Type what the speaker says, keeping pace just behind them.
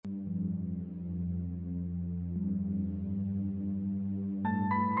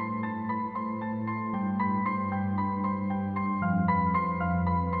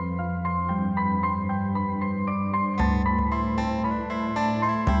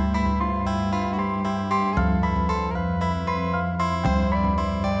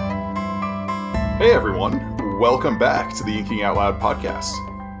Hey everyone, welcome back to the Inking Out Loud podcast.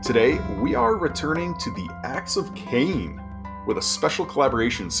 Today, we are returning to the Acts of Cain with a special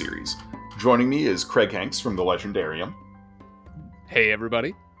collaboration series. Joining me is Craig Hanks from the Legendarium. Hey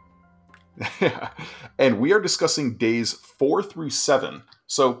everybody. And we are discussing days 4 through 7,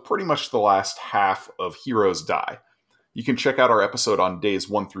 so pretty much the last half of Heroes Die. You can check out our episode on days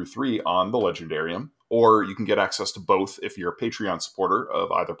 1 through 3 on the Legendarium, or you can get access to both if you're a Patreon supporter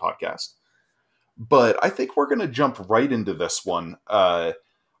of either podcast. But I think we're going to jump right into this one. I'm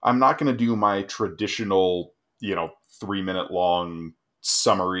not going to do my traditional, 3-minute long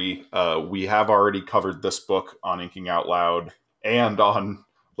summary. We have already covered this book on Inking Out Loud and on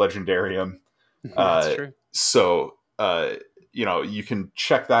Legendarium. That's true. So, you can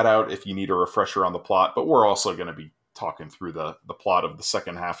check that out if you need a refresher on the plot. But we're also going to be talking through the plot of the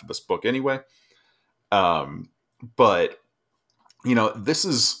second half of this book anyway. But,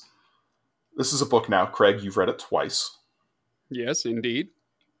 this is a book now, Craig, you've read it twice. Yes, indeed.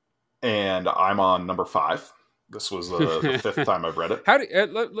 And I'm on number 5. This was the fifth time I've read it.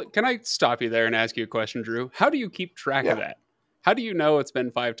 Can I stop you there and ask you a question, Drew? How do you keep track of that? How do you know it's been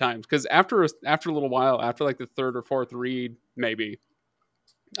 5 times? Because after a little while, after like the third or fourth read, maybe,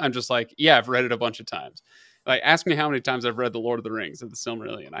 I'm just like, yeah, I've read it a bunch of times. Like, ask me how many times I've read The Lord of the Rings and the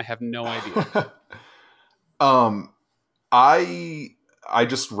Silmarillion. I have no idea. I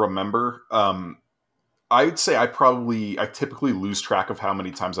just remember, I'd say I typically lose track of how many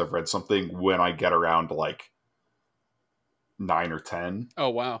times I've read something when I get around to like 9 or 10. Oh,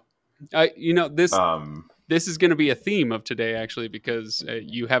 wow. This is going to be a theme of today, actually, because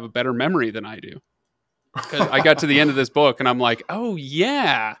you have a better memory than I do. Because I got to the end of this book and I'm like, oh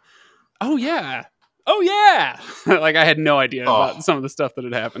yeah. Like I had no idea about some of the stuff that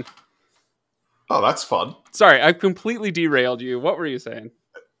had happened. Oh, that's fun. Sorry, I completely derailed you. What were you saying?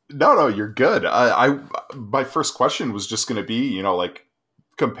 No, you're good. My first question was just going to be,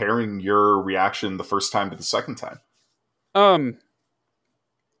 comparing your reaction the first time to the second time. Yeah,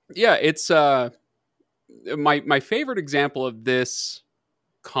 it's my favorite example of this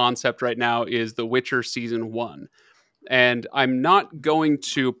concept right now is The Witcher season 1. And I'm not going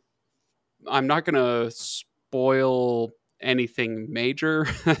to spoil anything major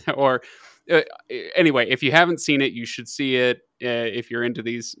or anyway, if you haven't seen it, you should see it if you're into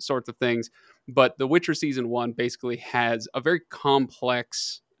these sorts of things. But The Witcher season 1 basically has a very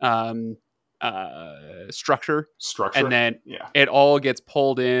complex structure, and then it all gets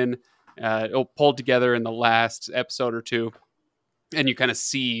pulled together in the last episode or two, and you kind of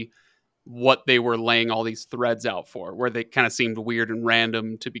see what they were laying all these threads out for, where they kind of seemed weird and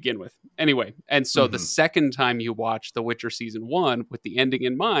random to begin with. Anyway, and so the second time you watch The Witcher season 1 with the ending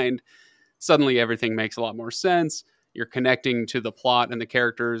in mind, suddenly everything makes a lot more sense. You're connecting to the plot and the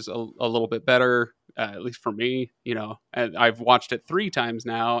characters a little bit better, at least for me, and I've watched it 3 times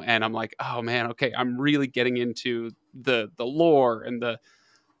now and I'm like, oh man, okay, I'm really getting into the lore and the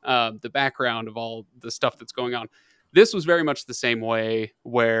background of all the stuff that's going on. This was very much the same way,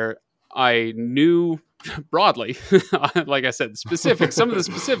 where I knew broadly, like I said, some of the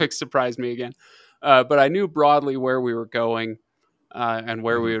specifics surprised me again, but I knew broadly where we were going and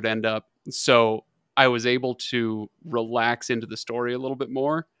where we would end up. So I was able to relax into the story a little bit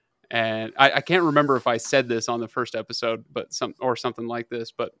more. And I can't remember if I said this on the first episode, but something like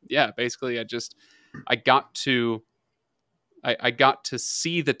this. But yeah, basically I got to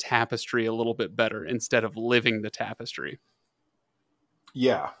see the tapestry a little bit better instead of living the tapestry.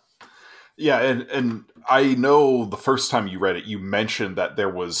 Yeah. Yeah, and I know the first time you read it, you mentioned that there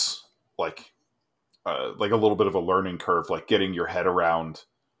was like a little bit of a learning curve, like getting your head around,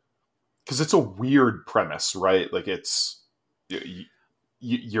 because it's a weird premise, right? Like it's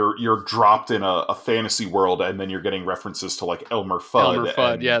you're dropped in a fantasy world, and then you're getting references to like Elmer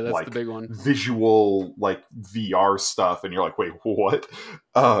Fudd, and, yeah, that's like, the big one. Visual like VR stuff, and you're like, wait, what?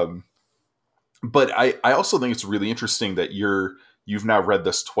 But I also think it's really interesting that you've now read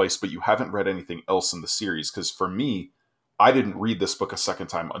this twice, but you haven't read anything else in the series. Because for me, I didn't read this book a second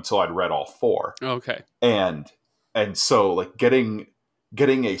time until I'd read all 4. Okay. And so like getting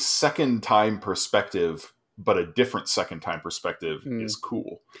a second time perspective, but a different second time perspective is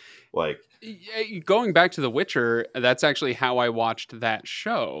cool. Like, going back to The Witcher, that's actually how I watched that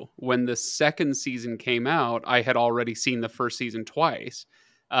show. When the second season came out, I had already seen the first season twice.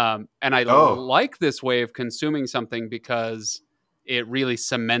 And I like this way of consuming something because it really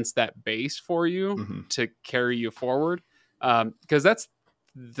cements that base for you to carry you forward. Because that's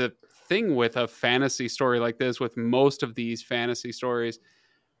the thing with a fantasy story like this, with most of these fantasy stories,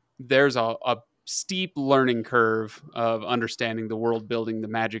 there's a steep learning curve of understanding the world building, the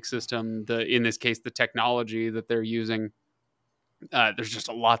magic system, in this case, the technology that they're using. There's just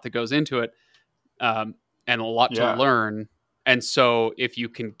a lot that goes into it, and a lot to learn. And so if you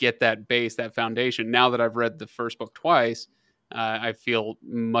can get that base, that foundation, now that I've read the first book twice, I feel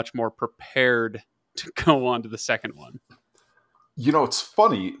much more prepared to go on to the second one. It's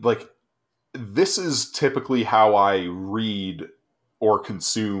funny, like, this is typically how I read or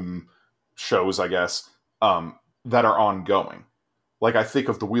consume shows, I guess, that are ongoing. Like, I think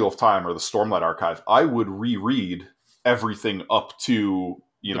of the Wheel of Time or the Stormlight Archive. I would reread everything up to,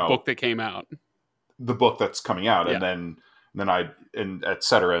 the book that came out. The book that's coming out, and then and et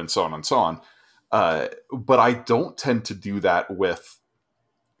cetera, and so on and so on. But I don't tend to do that with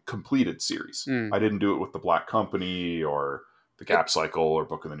completed series. I didn't do it with The Black Company or The Gap Cycle or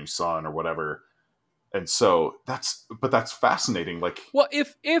Book of the New Sun or whatever. And so that's fascinating. Like, well,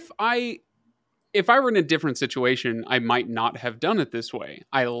 if I were in a different situation, I might not have done it this way.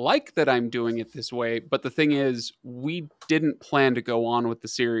 I like that I'm doing it this way, but the thing is, we didn't plan to go on with the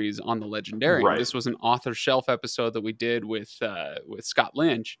series on the Legendarium. Right. This was an author shelf episode that we did with Scott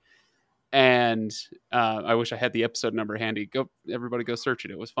Lynch, and I wish I had the episode number handy. Everybody go search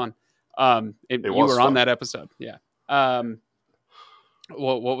it. It was fun. You were fun on that episode, yeah.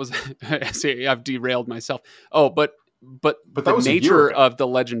 What was see, I've derailed myself. Oh, but the nature of the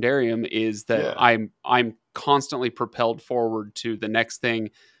Legendarium is that I'm constantly propelled forward to the next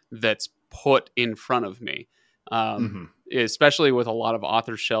thing that's put in front of me. Especially with a lot of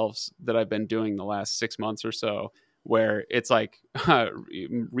author shelves that I've been doing the last 6 months or so, where it's like,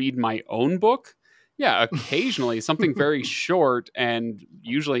 read my own book. Yeah, occasionally something very short and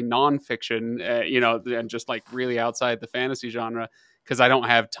usually nonfiction, and just like really outside the fantasy genre, because I don't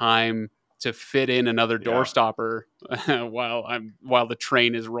have time to fit in another doorstopper while the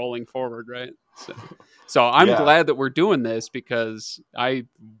train is rolling forward, right? So I'm glad that we're doing this, because I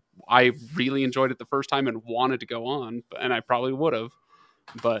really enjoyed it the first time and wanted to go on, and I probably would have,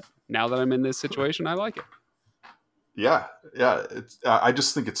 but now that I'm in this situation, I like it. Yeah. I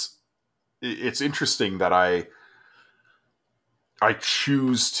just think it's interesting that I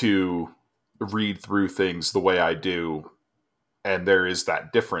choose to read through things the way I do, and there is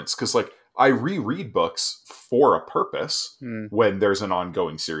that difference, because like, I reread books for a purpose. When there's an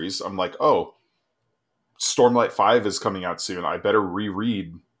ongoing series, I'm like, oh, Stormlight 5 is coming out soon, I better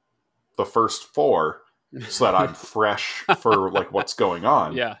reread the first 4 so that I'm fresh for like what's going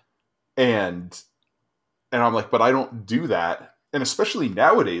on. Yeah. And I'm like, but I don't do that. And especially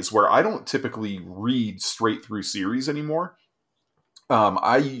nowadays, where I don't typically read straight through series anymore.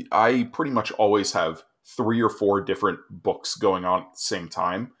 I pretty much always have 3 or 4 different books going on at the same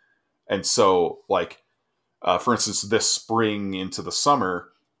time. And so, like, for instance, this spring into the summer,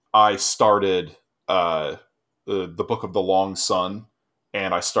 I started the Book of the Long Sun,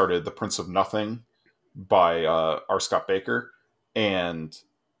 and I started The Prince of Nothing by R. Scott Baker, and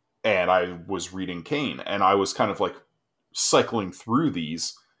I was reading Kane, and I was kind of like cycling through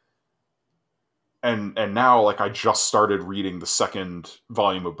these, and now, like, I just started reading the second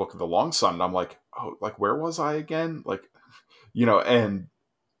volume of Book of the Long Sun, and I'm like, oh, like, where was I again? Like, and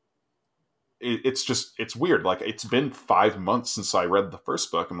it's weird. Like, it's been 5 months since I read the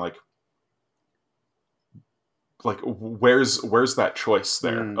first book. I'm like, where's that choice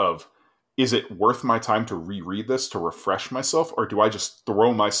there of, is it worth my time to reread this to refresh myself, or do I just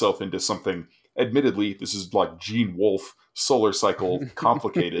throw myself into something? Admittedly, this is like Gene Wolfe solar cycle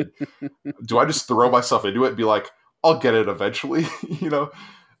complicated. Do I just throw myself into it and be like, I'll get it eventually,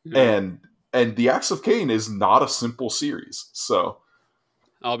 And the Acts of Cain is not a simple series, so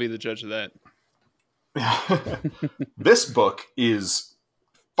I'll be the judge of that. This book is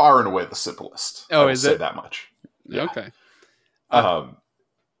far and away the simplest. Oh, I will is say it? that much? Yeah. Okay.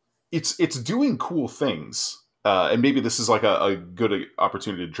 It's doing cool things. And maybe this is like a good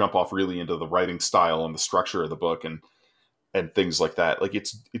opportunity to jump off really into the writing style and the structure of the book and things like that. Like,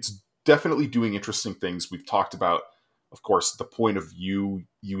 it's definitely doing interesting things. We've talked about, of course, the point of view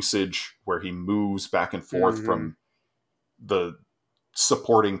usage, where he moves back and forth from the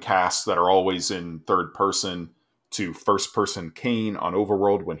supporting casts that are always in third person to first person Kane on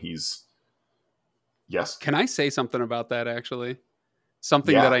Overworld when he's... Yes? Can I say something about that, actually?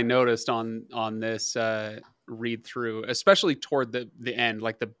 Something that I noticed on this read through, especially toward the end,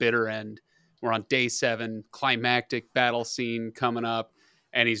 like the bitter end. We're on day 7, climactic battle scene coming up,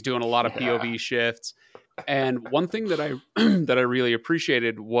 and he's doing a lot of POV shifts. And one thing that I that I really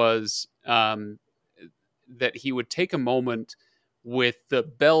appreciated was that he would take a moment with the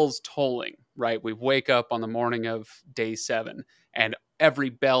bells tolling. Right, we wake up on the morning of day 7, and every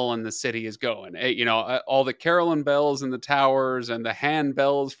bell in the city is going. All the Carolyn bells in the towers and the hand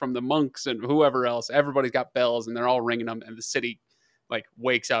bells from the monks and whoever else, everybody's got bells and they're all ringing them, and the city like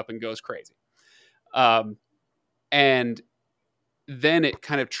wakes up and goes crazy. And then it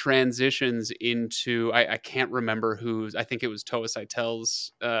kind of transitions into, I can't remember whose, I think it was Toa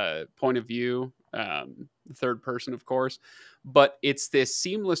Saitel's point of view, third person, of course, but it's this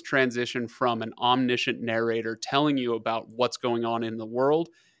seamless transition from an omniscient narrator telling you about what's going on in the world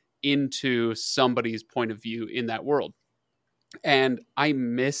into somebody's point of view in that world. And I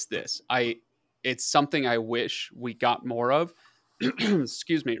miss this. It's something I wish we got more of.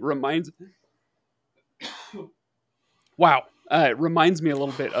 Excuse me. It reminds me a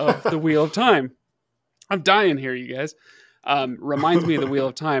little bit of the Wheel of Time. I'm dying here, you guys. Reminds me of the Wheel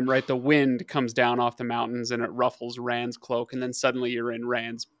of Time, right? The wind comes down off the mountains and it ruffles Rand's cloak, and then suddenly you're in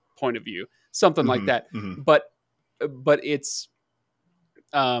Rand's point of view, something like that. Mm-hmm. But it's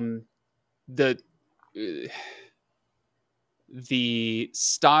the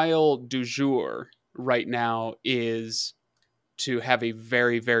style du jour right now is to have a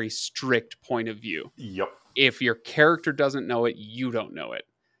very, very strict point of view. Yep. If your character doesn't know it, you don't know it.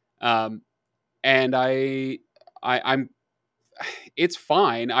 And I'm it's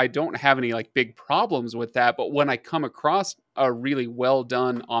fine. I don't have any like big problems with that. But when I come across a really well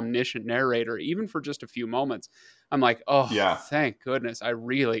done omniscient narrator, even for just a few moments, I'm like, oh, yeah, thank goodness.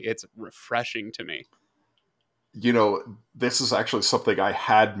 It's refreshing to me. This is actually something I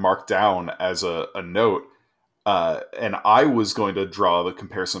had marked down as a note. And I was going to draw the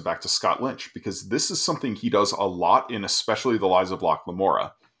comparison back to Scott Lynch, because this is something he does a lot in, especially The Lies of Locke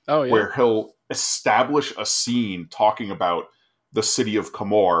Lamora. Oh, yeah. Where he'll establish a scene talking about the city of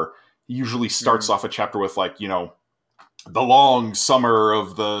Camor. He usually starts off a chapter with the long summer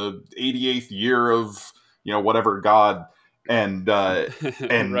of the 88th year of, whatever god. And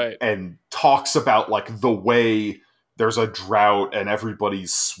right. and talks about like the way there's a drought and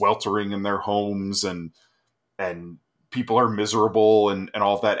everybody's sweltering in their homes and people are miserable and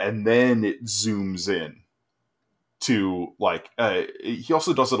all of that. And then it zooms in to he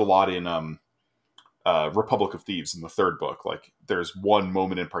also does it a lot in Republic of Thieves in the third book. Like there's one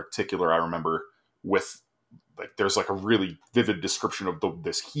moment in particular I remember with there's a really vivid description of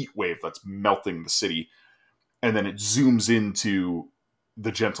this heat wave that's melting the city, and then it zooms into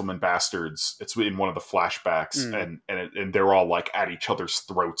the gentleman bastards. It's in one of the flashbacks, and they're all at each other's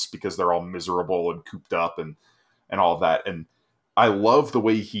throats because they're all miserable and cooped up and all of that. And I love the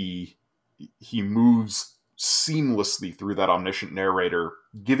way he moves seamlessly through that omniscient narrator,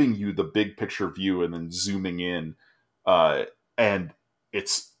 giving you the big picture view and then zooming in. And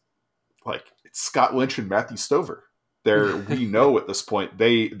it's Scott Lynch and Matthew Stover. We know at this point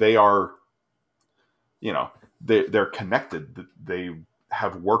they are, they're connected. They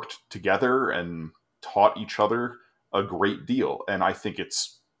have worked together and taught each other a great deal. And I think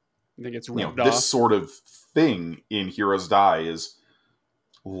it's this sort of thing in Heroes Die is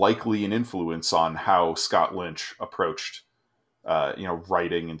likely an influence on how Scott Lynch approached,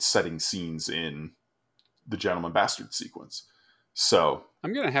 writing and setting scenes in the Gentleman Bastard sequence. So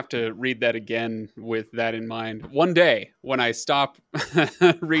I'm going to have to read that again with that in mind. One day when I stop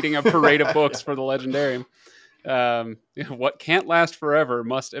reading a parade of books for the Legendarium, what can't last forever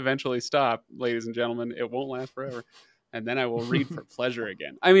must eventually stop, ladies and gentlemen. It won't last forever. And then I will read for pleasure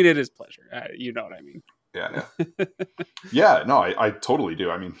again. I mean, it is pleasure. You know what I mean? Yeah. Yeah, no, I totally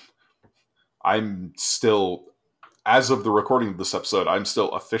do. I mean, I'm still, as of the recording of this episode, I'm still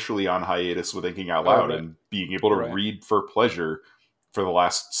officially on hiatus with Inking Out Loud, and being able to read for pleasure for the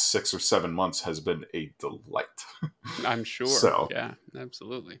last 6 or 7 months has been a delight. I'm sure. So, yeah,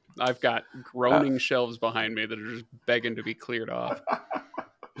 absolutely. I've got groaning shelves behind me that are just begging to be cleared off.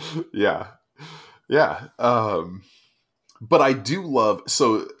 Yeah. But I do love,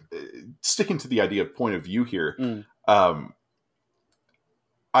 sticking to the idea of point of view here, I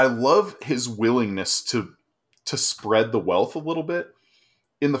love his willingness to spread the wealth a little bit.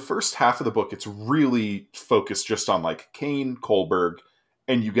 In the first half of the book, it's really focused just on Kane, Kolberg,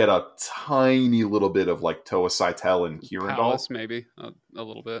 and you get a tiny little bit of Toa Saitel and Kirindal. Palace, maybe a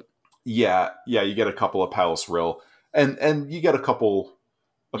little bit. Yeah, you get a couple of Palace Rill, and you get a couple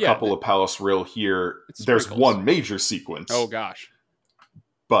of Palace Rill here. There's one major sequence. Oh gosh.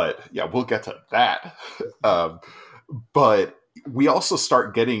 But yeah, we'll get to that. But we also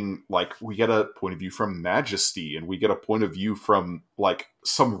start getting we get a point of view from Majesty, and we get a point of view from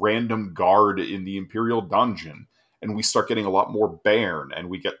some random guard in the Imperial Dungeon, and we start getting a lot more Bairn, and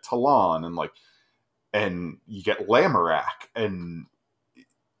we get Talon, and you get Lamorak, and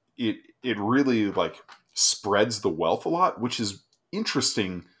it really spreads the wealth a lot, which is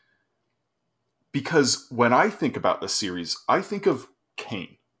interesting because when I think about this series, I think of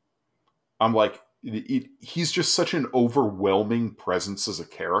Kane. I'm like, he's just such an overwhelming presence as a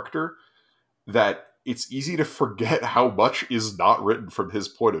character that it's easy to forget how much is not written from his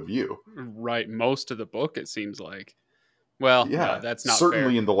point of view. Right. Most of the book, it seems like. Well, Yeah, no, that's not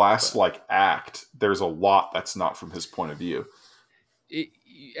certainly fair. in the last act, there's a lot that's not from his point of view.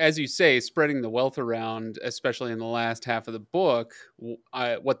 As you say, spreading the wealth around, especially in the last half of the book,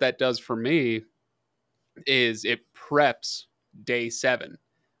 what that does for me is it preps day 7,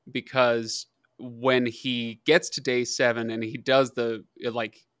 because when he gets to day 7 and he does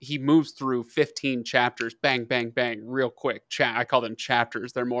he moves through 15 chapters, bang, bang, bang, real quick. I call them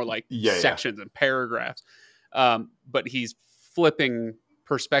chapters. They're more like sections and paragraphs. But he's flipping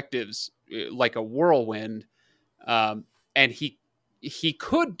perspectives like a whirlwind. And he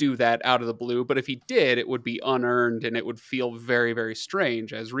could do that out of the blue, but if he did, it would be unearned and it would feel very, very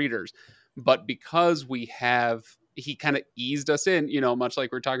strange as readers. But because he kind of eased us in, much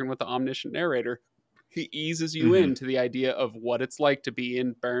like we're talking with the omniscient narrator, he eases you into the idea of what it's like to be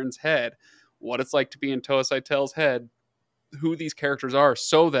in Baron's head, what it's like to be in Toa Saitel's head, who these characters are,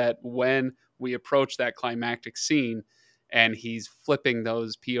 so that when we approach that climactic scene and he's flipping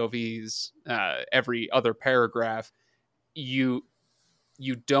those POVs every other paragraph, you're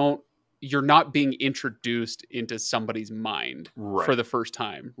not being introduced into somebody's mind for the first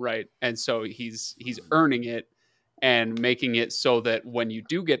time, right? And so he's earning it and making it so that when you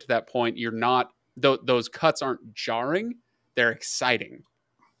do get to that point, you're not those cuts aren't jarring, they're exciting.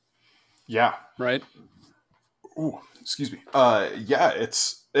 Yeah. Right? Ooh, excuse me.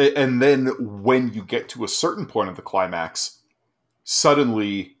 And then when you get to a certain point of the climax,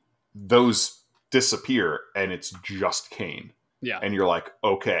 suddenly those disappear and it's just Kane. Yeah. And you're like,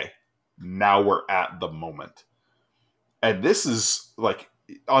 okay, now we're at the moment. And this is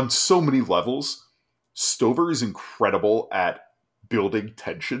on so many levels, Stover is incredible at building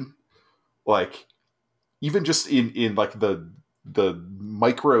tension. Even just in the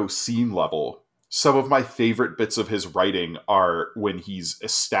micro scene level, some of my favorite bits of his writing are when he's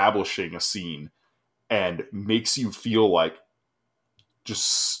establishing a scene and makes you feel like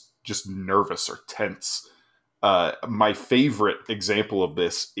just nervous or tense. My favorite example of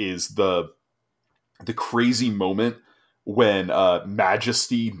this is the crazy moment when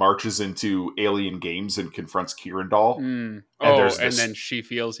Majesty marches into Alien Games and confronts Kirindal. And then she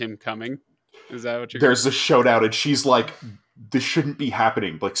feels him coming. Is that what you're There's a showdown and she's like, this shouldn't be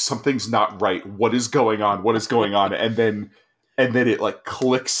happening. Something's not right. What is going on? What is going on? and then it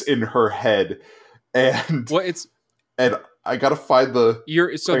clicks in her head. And I gotta find the.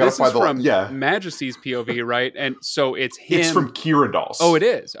 This is from Majesty's POV, right? And so it's him. It's from Kirindal's. Oh, it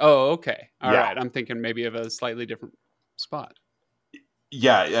is. Oh, okay. All right. I'm thinking maybe of a slightly different spot.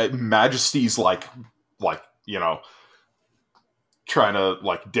 Yeah, Majesty's trying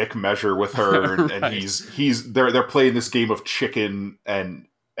to dick measure with her, and, right. and they're playing this game of chicken, and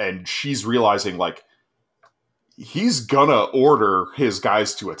she's realizing he's gonna order his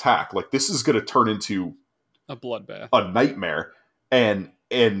guys to attack. This is gonna turn into a bloodbath, a nightmare, and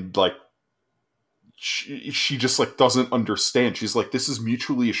she just doesn't understand. She's like, this is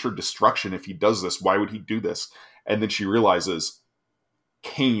mutually assured destruction. If he does this, why would he do this? And then she realizes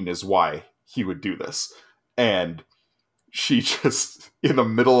Kane is why he would do this. And she just, in the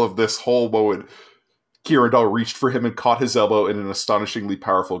middle of this whole moment, Kirindal reached for him and caught his elbow in an astonishingly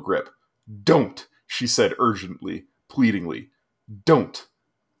powerful grip. Don't, she said urgently, pleadingly. Don't.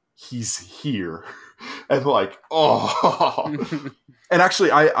 He's here. And and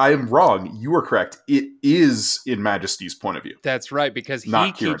actually, I am wrong. You were correct. It is in Majesty's point of view. That's right, because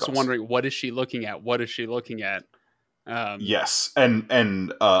he keeps wondering, what is she looking at? What is she looking at? Yes, and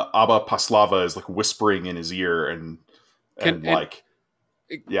Abba Paslava is whispering in his ear,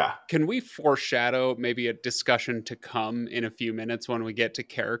 yeah. Can we foreshadow maybe a discussion to come in a few minutes when we get to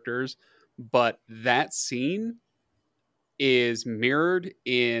characters? But that scene is mirrored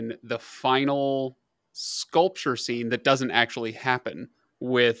in the final sculpture scene that doesn't actually happen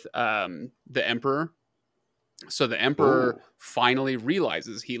with the Emperor. So the Emperor finally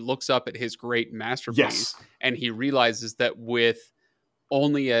realizes, he looks up at his great masterpiece, and he realizes that with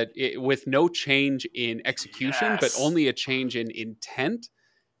no change in execution, but only a change in intent,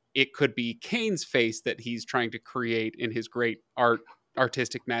 it could be Kane's face that he's trying to create in his great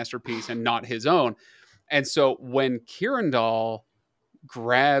artistic masterpiece and not his own. And so when Kirindal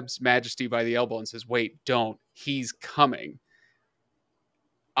grabs Majesty by the elbow and says, wait, don't, he's coming.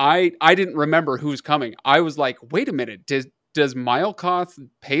 I didn't remember who's coming. I was like, wait a minute, does Milekoth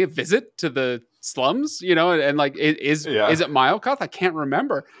pay a visit to the slums? And like, is it Milekoth? I can't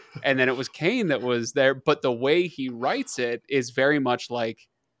remember. And then it was Kane that was there, but the way he writes it is very much like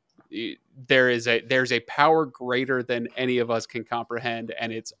there's a power greater than any of us can comprehend,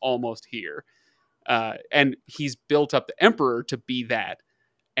 and it's almost here. And he's built up the Emperor to be that,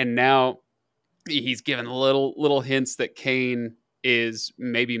 and now he's given little hints that Kane is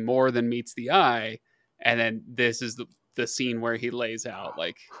maybe more than meets the eye, and then this is the scene where he lays out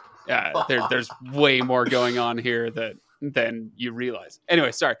like there's way more going on here than you realize.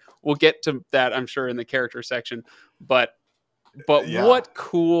 Anyway, sorry, we'll get to that, I'm sure, in the character section, but what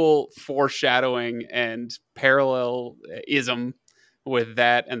cool foreshadowing and parallelism with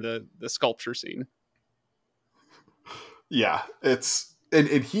that and the sculpture scene. Yeah, and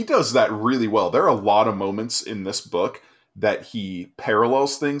he does that really well. There are a lot of moments in this book that he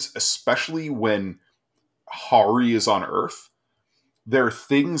parallels things, especially when Hari is on Earth. There are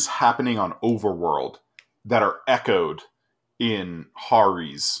things happening on Overworld that are echoed in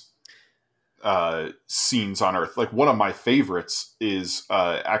Hari's scenes on Earth. Like, one of my favorites is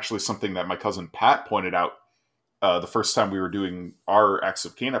actually something that my cousin Pat pointed out the first time we were doing our Acts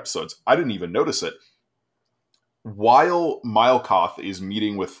of Cain episodes. I didn't even notice it. While Milekoth is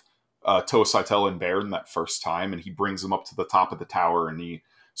meeting with Toa Saitel and Bairn that first time, and he brings them up to the top of the tower, and he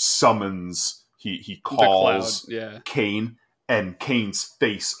summons, he calls Cain, and Cain's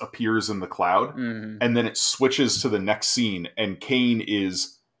face appears in the cloud. Mm-hmm. And then it switches to the next scene, and Cain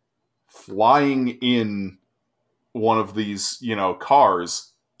is flying in one of these,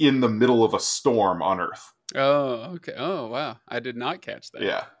 cars in the middle of a storm on Earth. Oh, okay. Oh, wow. I did not catch that.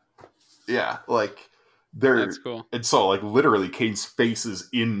 Yeah. Yeah. Like, that's cool. And so, like, literally, Cain's face is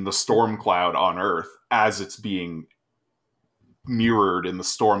in the storm cloud on Earth as it's being mirrored in the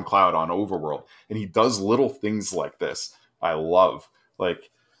storm cloud on Overworld. And he does little things like this. I love. Like,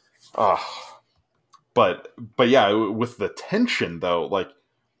 but yeah, with the tension though, like,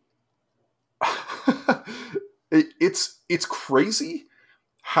 it's crazy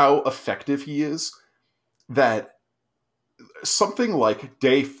how effective he is. That something like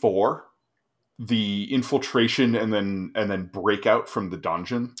day 4, the infiltration and then breakout from the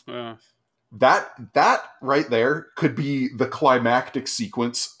dungeon, that right there could be the climactic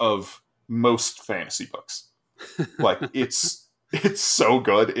sequence of most fantasy books. Like, it's so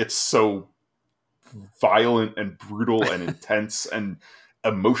good. It's so violent and brutal and intense and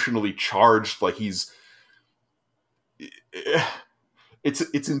emotionally charged. Like, it's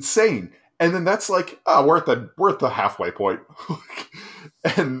insane. And then that's like, we're at the halfway point.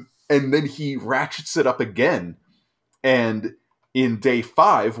 and then he ratchets it up again. And in day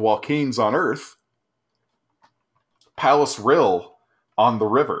 5, while Cain's on Earth, Palace Rill on the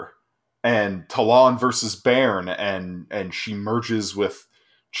river, and Talon versus Bairn, and she merges with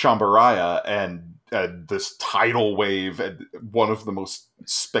Chambaraya, and this tidal wave, and one of the most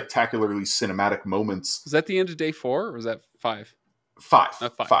spectacularly cinematic moments. Was that the end of day 4, or was that 5? 5. Oh,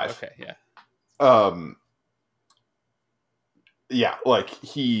 5. Okay, yeah. Yeah, like,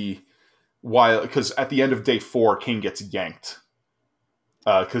 because at the end of day 4, King gets yanked.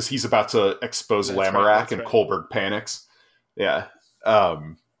 Because he's about to expose Lamorak, and Kolberg panics. Yeah.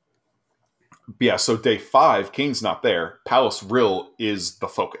 Yeah, so day 5, Kane's not there. Palace Rill is the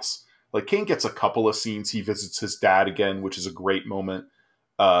focus. Like, Kane gets a couple of scenes. He visits his dad again, which is a great moment.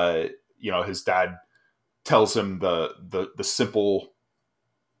 His dad tells him the simple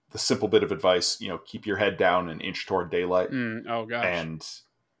bit of advice, keep your head down and inch toward daylight. Oh gosh.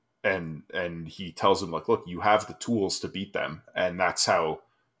 And he tells him, like, look, you have the tools to beat them. And that's how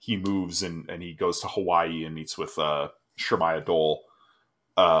he moves, and he goes to Hawaii and meets with Shemaya Dole,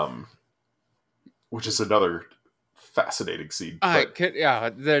 which is another fascinating scene.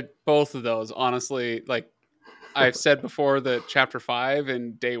 They're both of those, honestly. Like, I've said before that chapter 5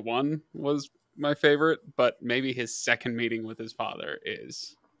 and day 1 was my favorite, but maybe his second meeting with his father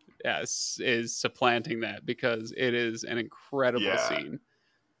is supplanting that, because it is an incredible scene.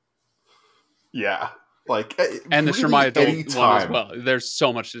 Yeah. Like, and the Shemaya Dole one as well. There's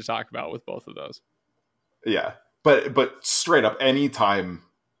so much to talk about with both of those. Yeah. But straight up, anytime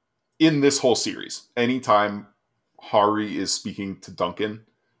in this whole series, anytime Hari is speaking to Duncan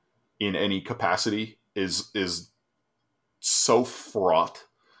in any capacity is so fraught.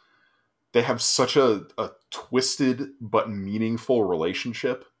 They have such a twisted but meaningful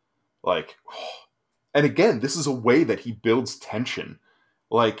relationship. Like, and again, this is a way that he builds tension.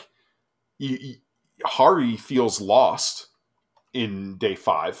 Like, Hari feels lost in day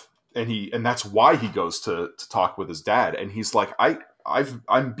 5, and that's why he goes to talk with his dad. And he's like,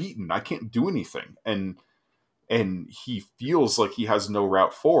 I'm beaten. I can't do anything. And and he feels like he has no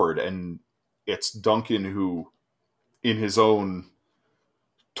route forward. And it's Duncan who, in his own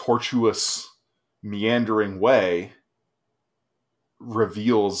tortuous, meandering way,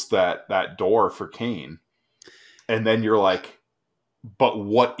 reveals that door for Kane. And then you're like, but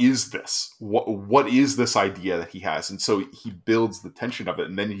what is this? What is this idea that he has? And so he builds the tension of it,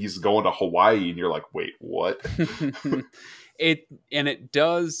 and then he's going to Hawaii, and you're like, wait, what? It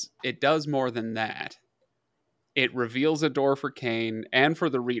does more than that. It reveals a door for Kane and for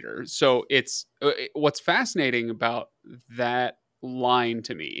the reader. So it's what's fascinating about that line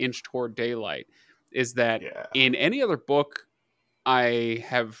to me, Inch Toward Daylight, is that in any other book I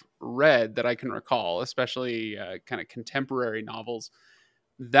have read that I can recall, especially kind of contemporary novels,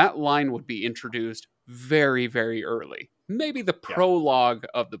 that line would be introduced very, very early. Maybe the prologue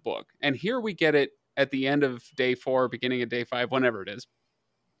of the book. And here we get it at the end of day 4, beginning of day 5, whenever it is.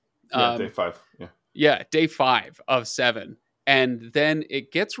 Day 5. Yeah. Yeah, day 5 of 7. And then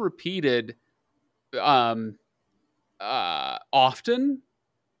it gets repeated often,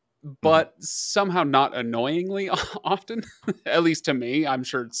 but somehow not annoyingly often. At least to me. I'm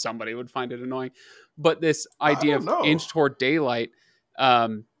sure somebody would find it annoying. But this idea of Inch Toward Daylight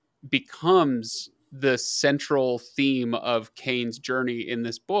becomes the central theme of Kane's journey in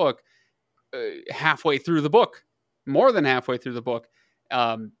this book halfway through the book. More than halfway through the book.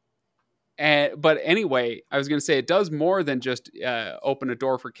 But anyway, I was going to say it does more than just open a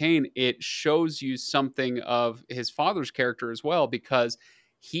door for Kane. It shows you something of his father's character as well, because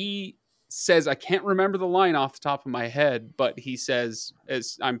he says, I can't remember the line off the top of my head, but he says,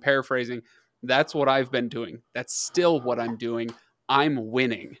 as I'm paraphrasing, that's what I've been doing. That's still what I'm doing. I'm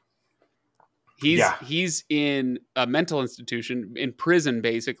winning. He's in a mental institution, in prison,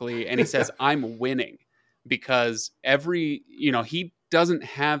 basically, and he says, I'm winning, because he doesn't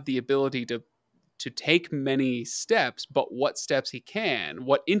have the ability to take many steps, but what steps he can,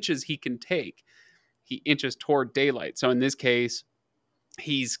 what inches he can take, he inches toward daylight. So in this case,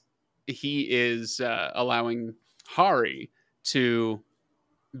 he is allowing Hari to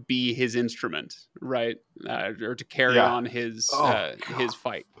be his instrument, right? Or to carry on his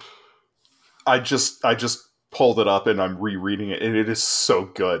fight. I just pulled it up and I'm rereading it, and it is so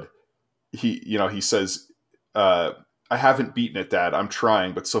good. He says, I haven't beaten it, Dad. I'm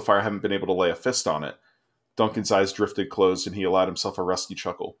trying, but so far I haven't been able to lay a fist on it. Duncan's eyes drifted closed, and he allowed himself a rusty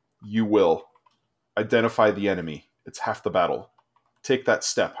chuckle. You will. Identify the enemy. It's half the battle. Take that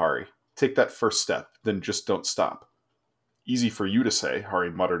step, Hari. Take that first step, then just don't stop. Easy for you to say,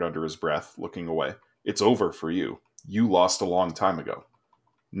 Hari muttered under his breath, looking away. It's over for you. You lost a long time ago.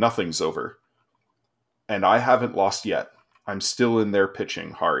 Nothing's over. And I haven't lost yet. I'm still in there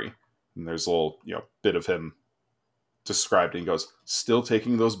pitching, Hari. And there's a little, bit of him described, and he goes, still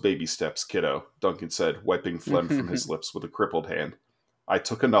taking those baby steps, kiddo, Duncan said, wiping phlegm from his lips with a crippled hand. I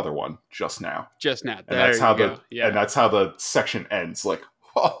took another one just now. Just now. And that's how and that's how the section ends. Like,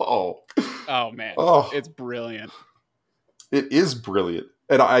 oh man. It's brilliant. It is brilliant.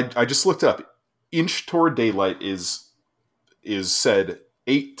 And I just looked up. Inch Toward Daylight is said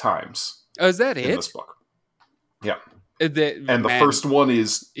 8 times. Oh, is that in this book? Yeah. The first one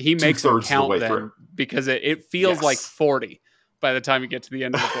is he makes them count the way through, because it feels like 40 by the time you get to the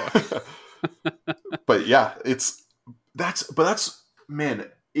end of the book. But yeah, that's man,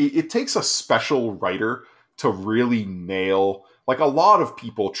 it takes a special writer to really nail. Like, a lot of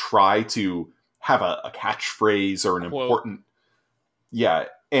people try to have a catchphrase or an important. Yeah,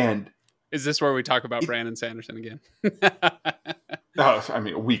 and is this where we talk about Brandon Sanderson again? I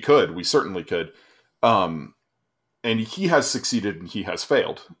mean, we certainly could. And he has succeeded and he has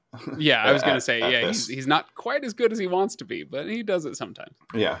failed. Yeah, I was going to say, he's not quite as good as he wants to be, but he does it sometimes.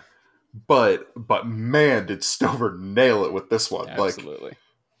 Yeah. But man, did Stover nail it with this one. Absolutely. Like,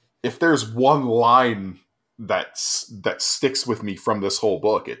 if there's one line that sticks with me from this whole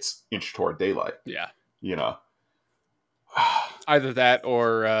book, it's Inch Toward Daylight. Yeah. Either that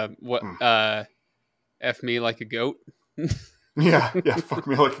or F me like a goat. yeah, fuck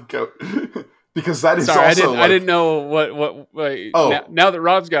me like a goat. Because that is I didn't know what now that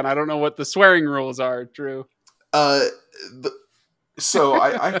Rob's gone, I don't know what the swearing rules are, Drew. So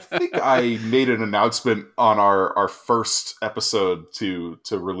I think I made an announcement on our first episode to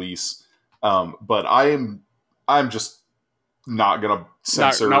release, but I'm just not gonna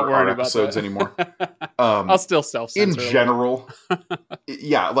censor our episodes anymore. I'll still self-censor in general.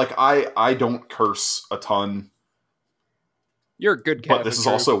 Yeah, like I don't curse a ton. You're a good cat, but this is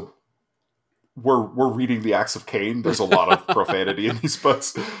also we're reading the Acts of Cain. There's a lot of profanity in these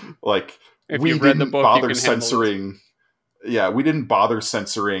books. Like, if we read didn't the book, bother censoring. Yeah, we didn't bother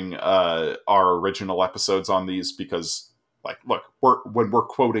censoring our original episodes on these because, like, look, when we're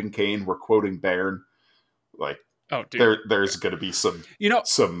quoting Kane, we're quoting Bairn. Like, oh, dude, there's going to be some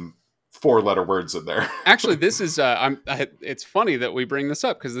some 4-letter words in there. Actually, this is it's funny that we bring this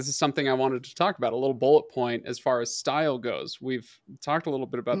up because this is something I wanted to talk about. A little bullet point as far as style goes. We've talked a little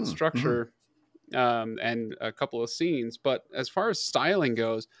bit about the structure. And a couple of scenes. But as far as styling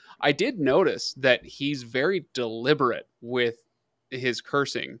goes, I did notice that he's very deliberate with his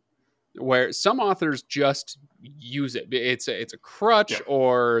cursing, where some authors just use it. It's a crutch,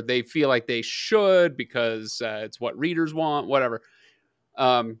 or they feel like they should because it's what readers want, whatever.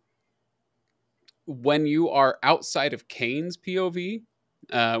 When you are outside of Kane's POV,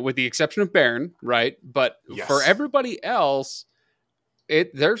 with the exception of Bairn, right? But for everybody else,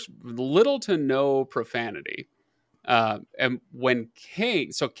 there's little to no profanity. And when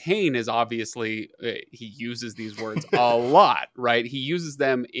Kane is obviously, he uses these words a lot, right? He uses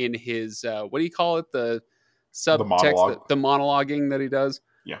them in his, what do you call it? The subtext, the monologuing that he does.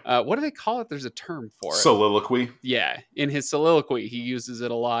 Yeah. What do they call it? There's a term for it. Soliloquy. Yeah. In his soliloquy, he uses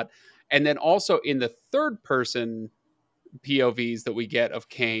it a lot. And then also in the third person POVs that we get of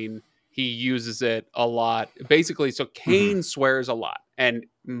Kane, he uses it a lot. Basically, so Kane swears a lot, and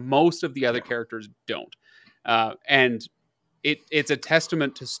most of the other characters don't. And it's a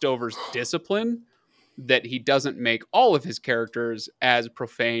testament to Stover's discipline that he doesn't make all of his characters as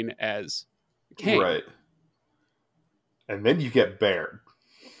profane as Kane. Right. And then you get Bairn.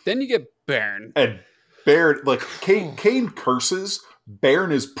 And Bairn, like, Kane curses.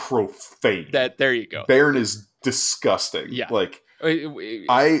 Bairn is profane. There you go. Bairn is disgusting. Yeah. Like,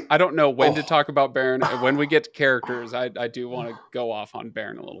 I don't know when to talk about Bairn. When we get to characters, I do want to go off on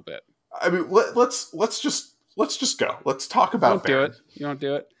Bairn a little bit. I mean, let's just go. Let's talk about Bairn. You don't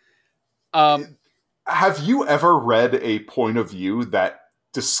do it. Have you ever read a point of view that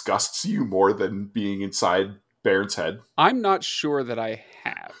disgusts you more than being inside Bairn's head? I'm not sure that I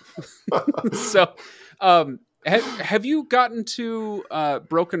have. So, have you gotten to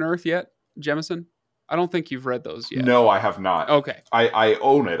Broken Earth yet, Jemison? I don't think you've read those yet. No, I have not. Okay. I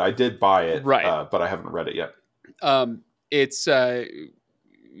own it. I did buy it, right? But I haven't read it yet. It's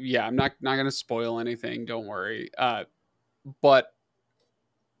yeah, I'm not going to spoil anything. Don't worry. But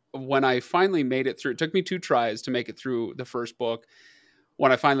when I finally made it through, it took me 2 tries to make it through the first book.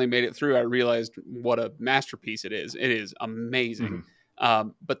 When I finally made it through, I realized what a masterpiece it is. It is amazing.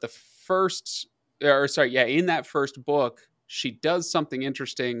 But in that first book, she does something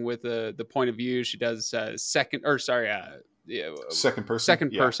interesting with the point of view. She does second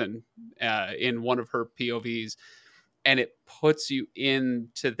person in one of her POVs, and it puts you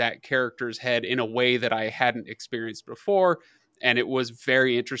into that character's head in a way that I hadn't experienced before, and it was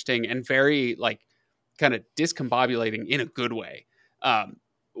very interesting and very, like, kind of discombobulating in a good way.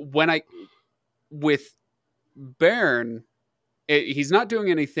 With Bairn, he's not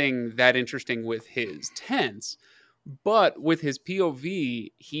doing anything that interesting with his tense, but with his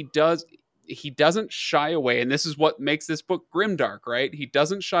POV, he doesn't shy away. And this is what makes this book grimdark, right? He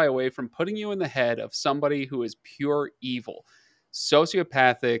doesn't shy away from putting you in the head of somebody who is pure evil,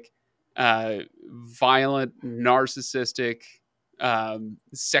 sociopathic, violent, narcissistic,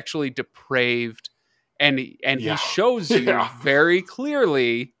 sexually depraved. And he shows you very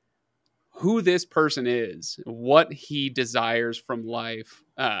clearly who this person is, what he desires from life,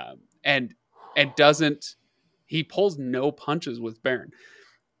 and he pulls no punches with Bairn.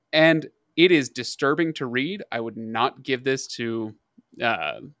 And it is disturbing to read. I would not give this to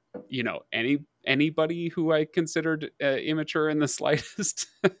anybody who I considered immature in the slightest.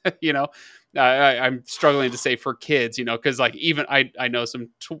 I'm struggling to say for kids, because, like, even I know some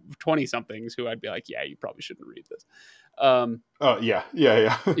 20 somethings who I'd be like, yeah, you probably shouldn't read this. Yeah.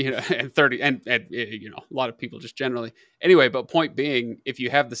 And 30 and a lot of people just generally. Anyway, but point being, if you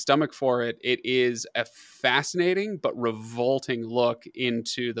have the stomach for it, it is a fascinating but revolting look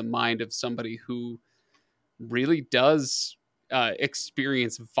into the mind of somebody who really does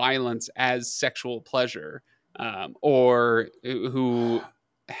experience violence as sexual pleasure, or who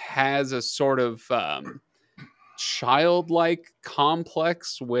has a sort of childlike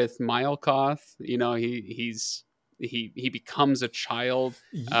complex with Mylkoth. He becomes a child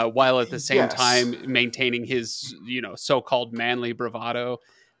while at the same time maintaining his, so-called manly bravado.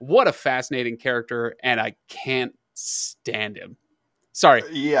 What a fascinating character, and I can't stand him. Sorry,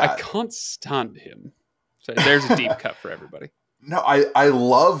 I can't stand him. So there's a deep cut for everybody. No, I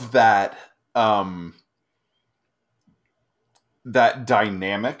love that that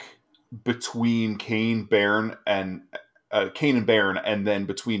dynamic between Kane, Bairn, and Bairn, and then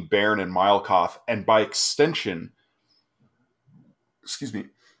between Bairn and Mylkoth, and by extension, excuse me,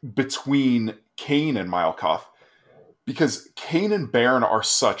 between Cain and Malkoth, because Cain and Bairn are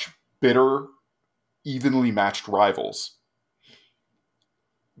such bitter, evenly matched rivals.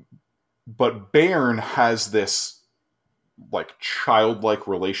 But Bairn has this like childlike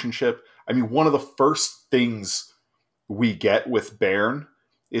relationship. I mean, one of the first things we get with Bairn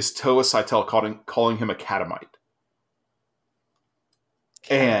is Toa Saitel calling him a catamite.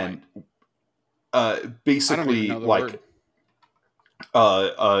 And basically, like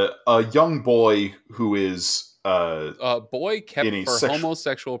a young boy who is a boy kept for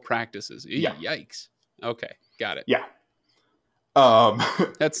homosexual practices. Yeah. Yikes. Okay, got it. Yeah.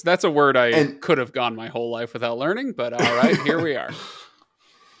 That's a word I could have gone my whole life without learning, but all right, here we are.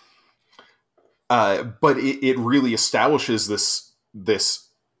 But it really establishes this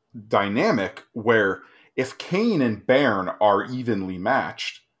dynamic where if Cain and Bairn are evenly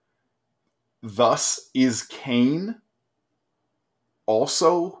matched, thus is Cain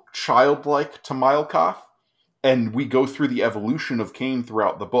also childlike to Malkoth? And we go through the evolution of Cain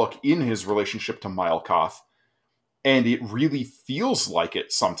throughout the book in his relationship to Malkoth, and it really feels like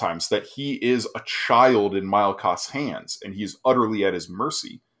it sometimes, that he is a child in Malkoth's hands, and he's utterly at his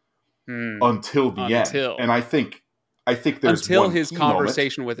mercy until the end. And I think there's until one his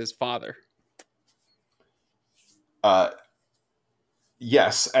conversation with his father.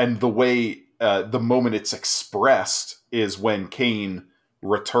 Yes, and the way the moment it's expressed is when Cain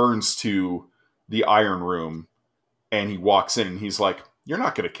returns to the Iron Room, and he walks in, and he's like, "You're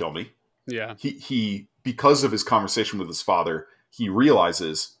not going to kill me." Yeah. He because of his conversation with his father, he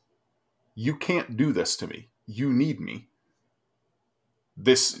realizes, you can't do this to me. You need me.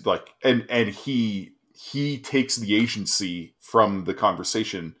 This, like, and he takes the agency from the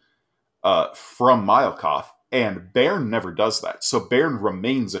conversation from Malkoth, and Bairn never does that. So Bairn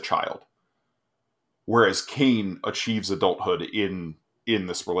remains a child, whereas Cain achieves adulthood in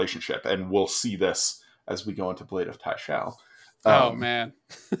this relationship, and we'll see this as we go into Blade of Tai Shao. Oh man.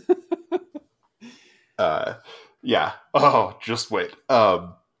 Yeah. Oh, just wait.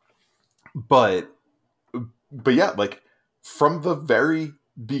 But yeah, like from the very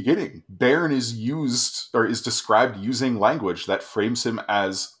beginning, Bairn is described using language that frames him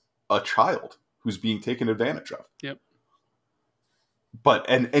as a child who's being taken advantage of. Yep. But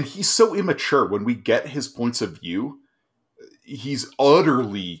and he's so immature. When we get his points of view, he's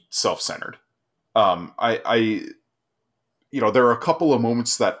utterly self-centered. I there are a couple of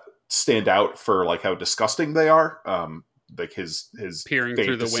moments that stand out for like how disgusting they are. Like his peering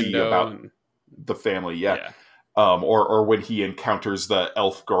through the window about the family, yeah. Or when he encounters the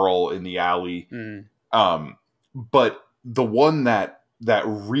elf girl in the alley. But the one that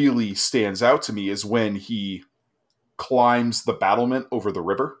really stands out to me is when he climbs the battlement over the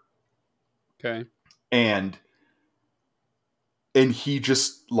river. Okay. And he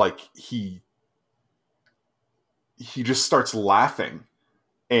just like he just starts laughing,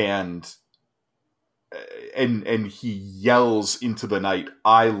 and he yells into the night,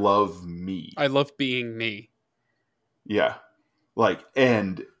 "I love me. I love being me." Yeah. Like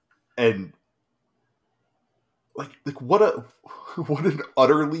and like what an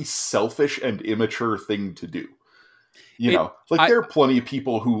utterly selfish and immature thing to do. There are plenty of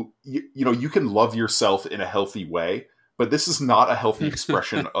people who you can love yourself in a healthy way, but this is not a healthy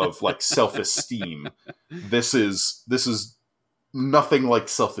expression of like self-esteem. This is nothing like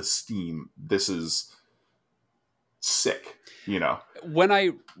self-esteem. This is sick, When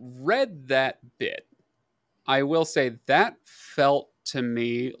I read that bit, I will say that felt to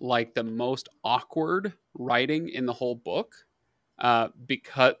me like the most awkward writing in the whole book,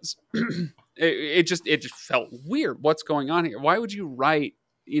 because it just felt weird. What's going on here? Why would you write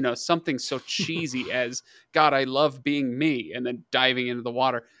something so cheesy as "God, I love being me," and then diving into the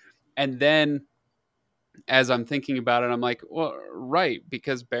water? And then as I'm thinking about it, I'm like, well, right,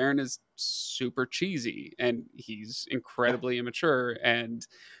 because Baron is super cheesy and he's incredibly immature, and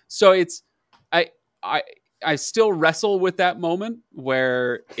so it's I I I still wrestle with that moment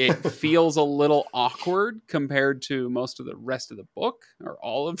where it feels a little awkward compared to most of the rest of the book, or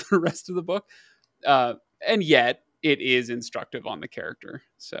all of the rest of the book, and yet it is instructive on the character.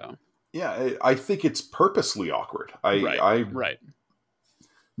 So yeah, I think it's purposely awkward. Right.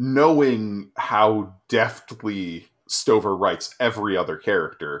 Knowing how deftly Stover writes every other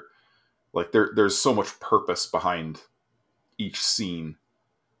character, like there's so much purpose behind each scene.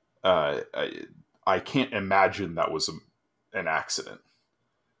 I can't imagine that was an accident.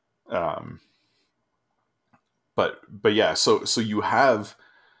 But yeah, so you have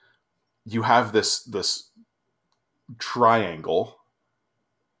this triangle.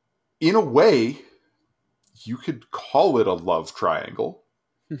 In a way, you could call it a love triangle.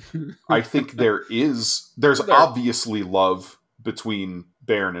 I think there's obviously love between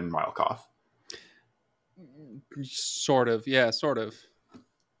Bairn and Mylkoth. Sort of, yeah, sort of.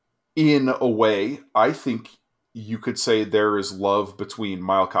 In a way, I think you could say there is love between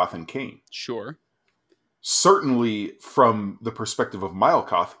Mylkoth and Cain. Sure. Certainly, from the perspective of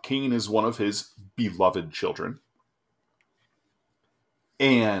Mylkoth, Cain is one of his beloved children.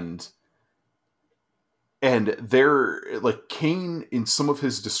 And they're like Cain in some of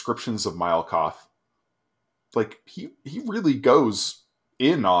his descriptions of Mylkoth, like he really goes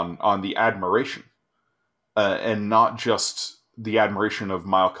in on the admiration, and not just the admiration of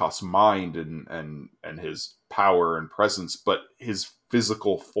Mylkoth's mind and his power and presence, but his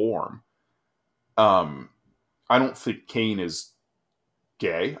physical form. I don't think Cain is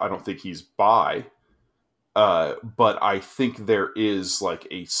gay. I don't think he's bi. But I think there is like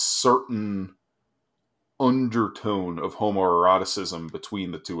a certain undertone of homoeroticism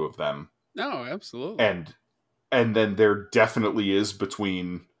between the two of them. No, absolutely. And then there definitely is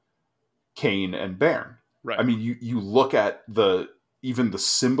between Cain and Bairn. Right. I mean, you look at even the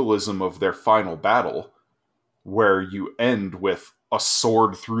symbolism of their final battle, where you end with a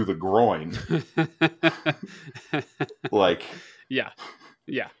sword through the groin. Like, yeah.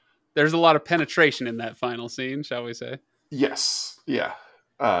 There's a lot of penetration in that final scene, shall we say? Yes. Yeah.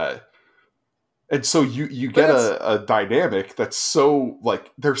 And so you get a dynamic that's so,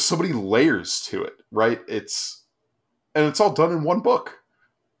 like, there's so many layers to it, right? It's all done in one book.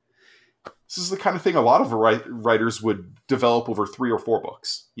 This is the kind of thing a lot of writers would develop over 3 or 4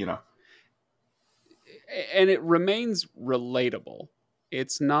 books, you know? And it remains relatable.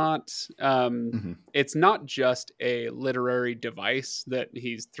 It's not it's not just a literary device that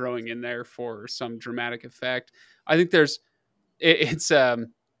he's throwing in there for some dramatic effect. I think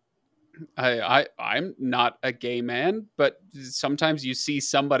I'm not a gay man, but sometimes you see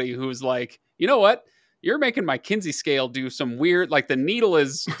somebody who's like, you know what? You're making my Kinsey scale do some weird, like the needle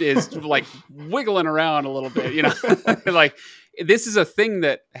is like wiggling around a little bit, you know, like this is a thing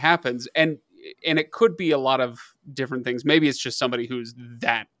that happens. And it could be a lot of different things. Maybe it's just somebody who's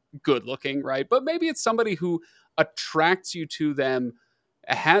that good looking, right? But maybe it's somebody who attracts you to them,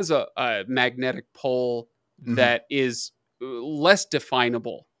 has a magnetic pull that is less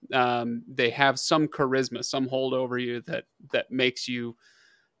definable. They have some charisma, some hold over you that makes you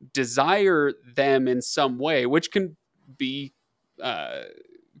desire them in some way, which can be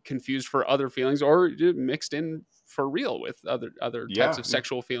confused for other feelings or mixed in for real with other types of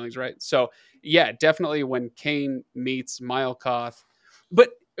sexual feelings, right? So yeah, definitely when Cain meets Mylkoth,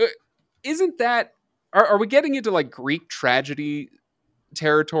 but isn't that are we getting into like Greek tragedy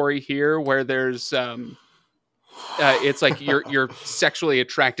territory here, where there's it's like you're sexually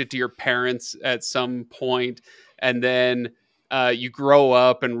attracted to your parents at some point, and then you grow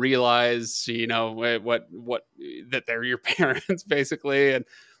up and realize, you know, what that they're your parents basically. And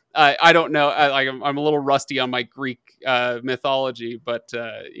I don't know, I'm a little rusty on my Greek mythology, but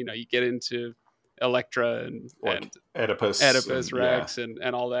you know, you get into Electra and Oedipus Rex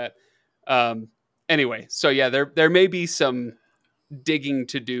and all that. Anyway, so yeah, there may be some digging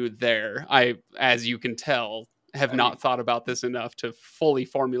to do there. I, as you can tell, have not thought about this enough to fully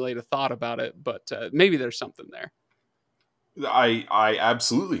formulate a thought about it, but maybe there's something there. I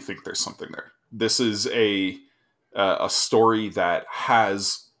absolutely think there's something there. This is a story that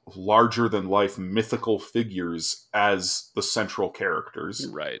has larger than life mythical figures as the central characters.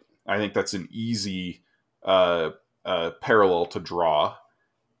 Right. I think that's an easy parallel to draw.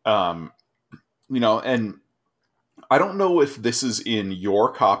 You know, and I don't know if this is in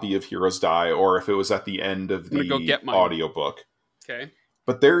your copy of Heroes Die or if it was at the end of the audiobook. Okay.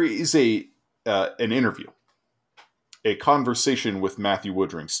 But there is an interview, a conversation with Matthew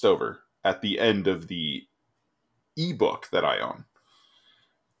Woodring Stover at the end of the ebook that I own.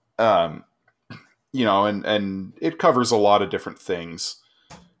 You know, and it covers a lot of different things,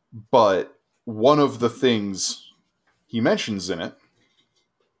 but one of the things he mentions in it.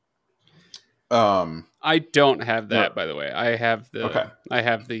 I don't have that, by the way. I have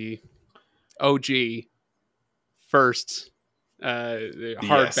the OG first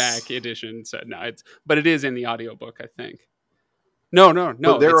hardback edition. So no, but it is in the audiobook, I think. No.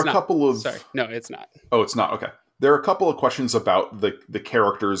 But there are a couple of... Sorry, no, it's not. Oh, it's not? Okay. There are a couple of questions about the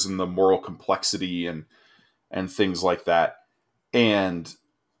characters and the moral complexity and things like that. And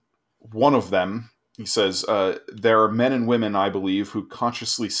one of them, he says, there are men and women, I believe, who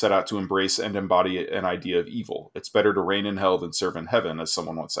consciously set out to embrace and embody an idea of evil. It's better to reign in hell than serve in heaven, as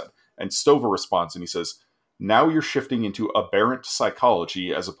someone once said. And Stover responds and he says, now you're shifting into aberrant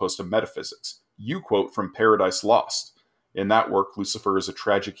psychology as opposed to metaphysics. you quote from Paradise Lost. In that work, Lucifer is a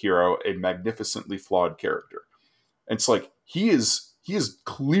tragic hero, a magnificently flawed character. And it's like, he is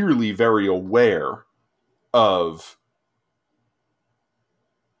clearly very aware of,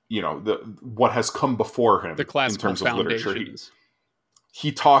 you know, what has come before him the classical in terms of literature. foundations.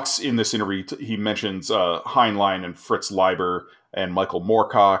 He talks in this interview, he mentions Heinlein and Fritz Leiber and Michael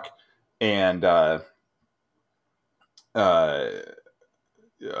Moorcock and Roger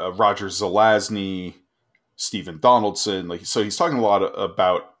Zelazny, Stephen Donaldson. Like, so he's talking a lot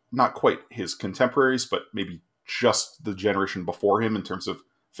about not quite his contemporaries, but maybe just the generation before him in terms of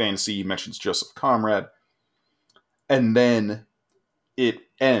fantasy. He mentions Joseph Conrad. And then it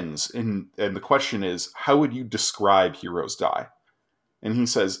ends, and the question is, how would you describe Heroes Die? And he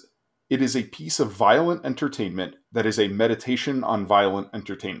says, it is a piece of violent entertainment that is a meditation on violent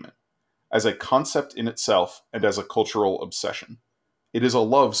entertainment, as a concept in itself and as a cultural obsession. It is a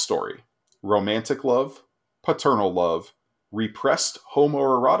love story, romantic love, paternal love, repressed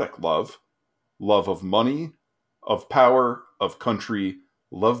homoerotic love, love of money, of power, of country,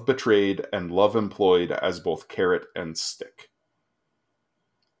 love betrayed, and love employed as both carrot and stick.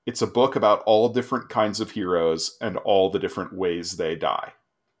 It's a book about all different kinds of heroes and all the different ways they die.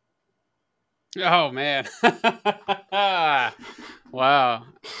 Oh, man. Wow.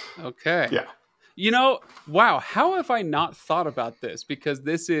 Okay. Yeah. You know, wow. How have I not thought about this? Because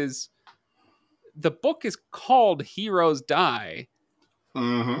the book is called Heroes Die,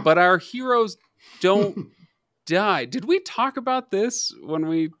 but our heroes don't die. Did we talk about this when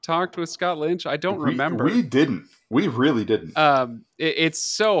we talked with Scott Lynch? I don't remember. We didn't. We really didn't. It's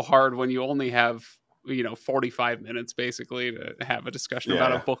so hard when you only have, 45 minutes basically to have a discussion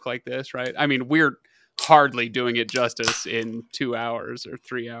about a book like this, right? I mean, we're hardly doing it justice in 2 hours or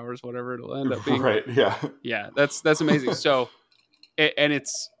 3 hours, whatever it'll end up being. Right. Yeah. Yeah. That's amazing. So, and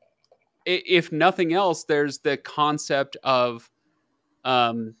it's, if nothing else, there's the concept of,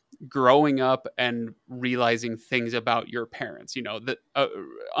 growing up and realizing things about your parents, that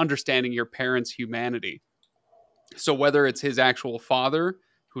understanding your parents' humanity. So whether it's his actual father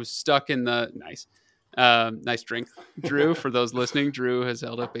who's stuck in the nice drink, Drew, for those listening, Drew has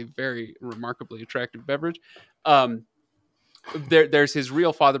held up a very remarkably attractive beverage. There's his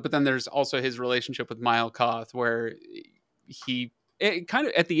real father, but then there's also his relationship with Mile Koth, where it kind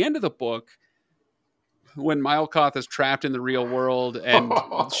of at the end of the book, when Mile Koth is trapped in the real world, and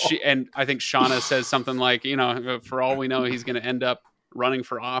I think Shauna says something like, for all we know, he's going to end up running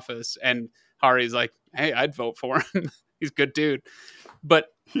for office, and Hari's like, hey, I'd vote for him. He's a good dude. But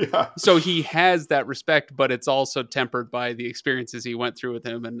so he has that respect, but it's also tempered by the experiences he went through with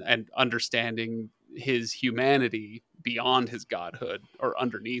him and understanding his humanity beyond his godhood or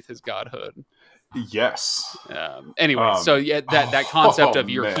underneath his godhood. Yes. Anyway, so yeah, that concept of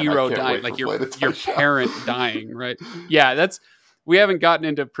your hero dying, like your parent dying, right? Yeah, we haven't gotten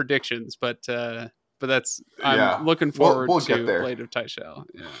into predictions, but that's I'm looking forward to Blade of Taishel.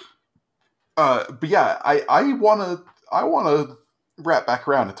 Yeah. But yeah, I wanna wrap back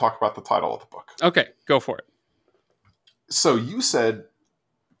around and talk about the title of the book. Okay, go for it. So you said,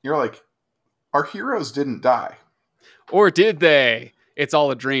 you're like, our heroes didn't die, or did they? It's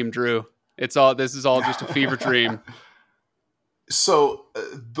all a dream, Drew. This is all just a fever dream. So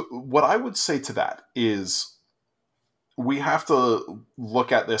what I would say to that is we have to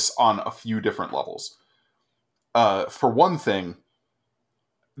look at this on a few different levels. For one thing,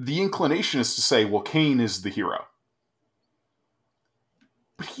 the inclination is to say, well, Cain is the hero.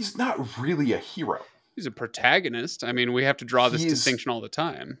 But he's not really a hero. He's a protagonist. I mean, we have to draw this distinction all the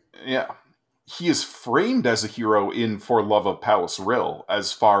time. Yeah. He is framed as a hero in For Love of Palace Rill,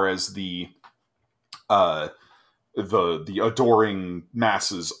 as far as the adoring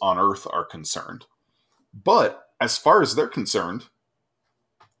masses on Earth are concerned. But as far as they're concerned,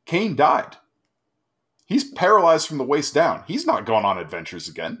 Cain died. He's paralyzed from the waist down. He's not gone on adventures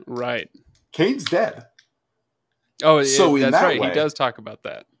again. Right. Cain's dead. Oh, so that's right. Way, he does talk about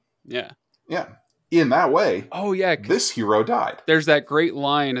that. Yeah. Yeah. In that way, oh yeah, this hero died. There's that great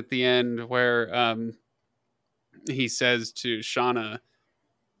line at the end where he says to Shauna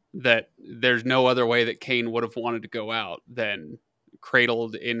that there's no other way that Cain would have wanted to go out than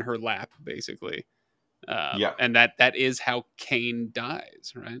cradled in her lap, basically. And that is how Cain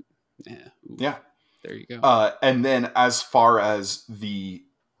dies, right? Yeah. Ooh. Yeah. There you go. And then as far as the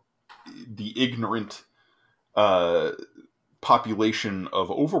ignorant population of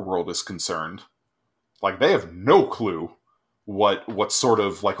Overworld is concerned, like, they have no clue what sort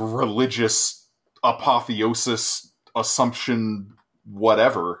of, like, religious apotheosis, assumption,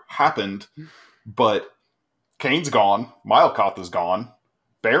 whatever happened. But Cain's gone, Mile Koth is gone,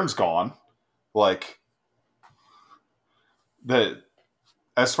 Bairn's gone, Like,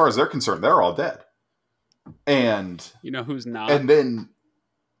 as far as they're concerned, they're all dead. And you know who's not? And then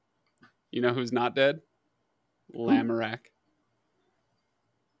you know who's not dead? Lamorak.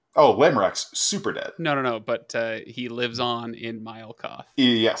 Oh, Lamorak's super dead. No. But he lives on in Milekoth.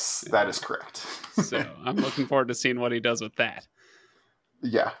 Yes, that is correct. So I'm looking forward to seeing what he does with that.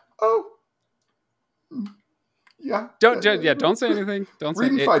 Yeah. Oh. Yeah. Don't say anything. Don't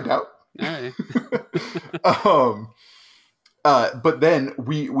read say and find out. All right. But then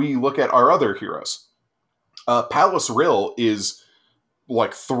we look at our other heroes. Pallas Rill is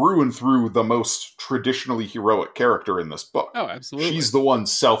like through and through the most traditionally heroic character in this book. Oh, absolutely. She's the one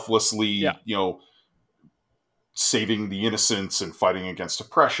selflessly, saving the innocents and fighting against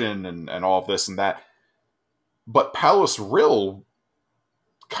oppression and all of this and that. But Pallas Rill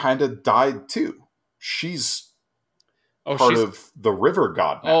kind of died too. She's part of the river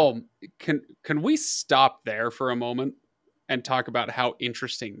god now. Oh, can we stop there for a moment and talk about how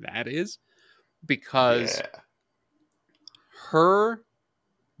interesting that is? Because her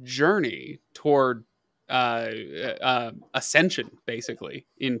journey toward ascension, basically,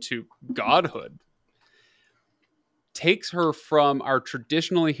 into godhood, takes her from our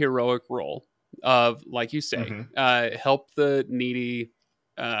traditionally heroic role of, like you say, help the needy,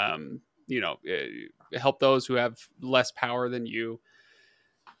 help those who have less power than you.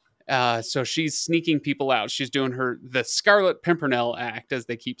 So she's sneaking people out. She's doing the Scarlet Pimpernel act, as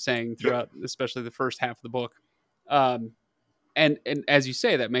they keep saying throughout, especially the first half of the book. And as you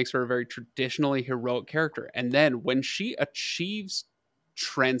say, that makes her a very traditionally heroic character. And then when she achieves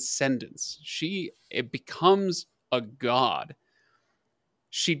transcendence, it becomes a god.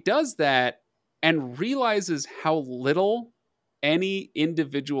 She does that and realizes how little any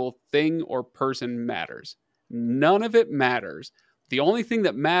individual thing or person matters. None of it matters. The only thing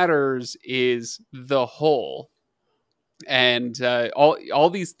that matters is the whole. And all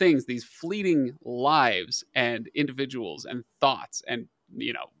these things, these fleeting lives and individuals and thoughts and,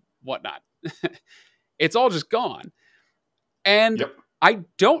 whatnot, it's all just gone. And I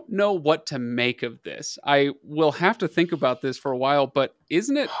don't know what to make of this. I will have to think about this for a while, but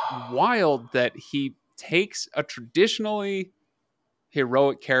isn't it wild that he takes a traditionally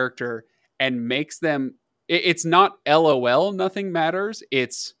heroic character and makes them... It's not LOL, nothing matters.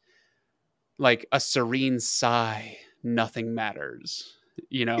 It's like a serene sigh, nothing matters.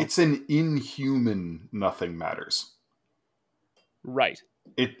 It's an inhuman nothing matters. Right.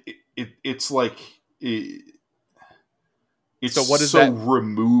 It's like... It's so what is so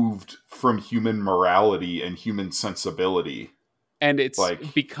removed from human morality and human sensibility. And it's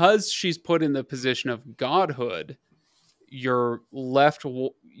like, because she's put in the position of godhood, you're left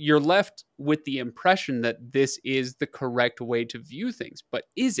with the impression that this is the correct way to view things. But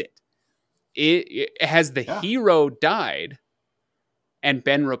is it? Has the hero died and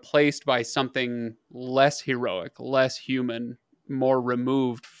been replaced by something less heroic, less human, more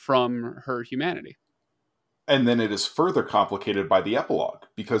removed from her humanity? And then it is further complicated by the epilogue,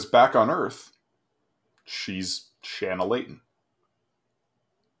 because back on Earth, she's Shanna Layton.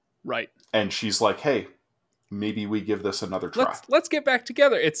 Right. And she's like, hey, maybe we give this another try. Let's get back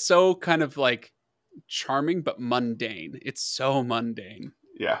together. It's so kind of like charming, but mundane. It's so mundane.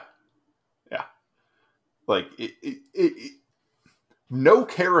 Yeah. Like, no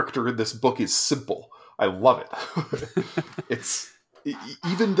character in this book is simple. I love it. It's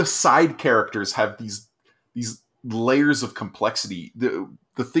even the side characters have these layers of complexity. The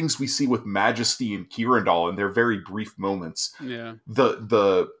things we see with Majesty and Kirandal in their very brief moments. Yeah.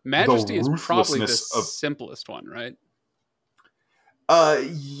 The Majesty the is probably the simplest one, right?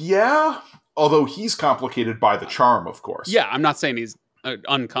 Yeah. Although he's complicated by the charm, of course. Yeah, I'm not saying he's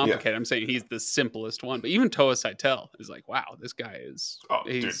uncomplicated. Yeah. I'm saying he's the simplest one. But even Toa Saitel is like, wow, this guy is...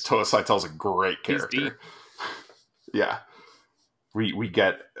 dude, Toa Saitel's a great character. Yeah. We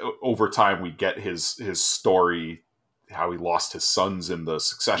get, over time, we get his story, how he lost his sons in the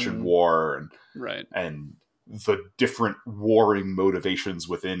Succession War, and the different warring motivations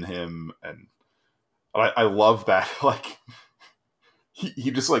within him. And I love that, like,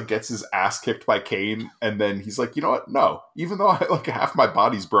 he just, like, gets his ass kicked by Cain, and then he's like, you know what? No. Even though half my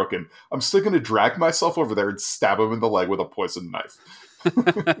body's broken, I'm still going to drag myself over there and stab him in the leg with a poisoned knife.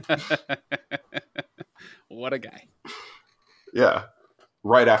 What a guy. Yeah.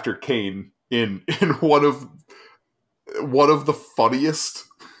 Right after Cain, in one of the funniest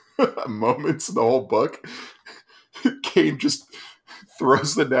moments in the whole book, Cain just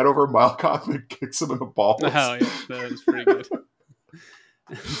throws the net over Milekoth and kicks him in the balls. Oh yeah, that was pretty good.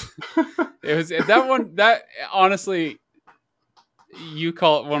 It was that one that honestly, you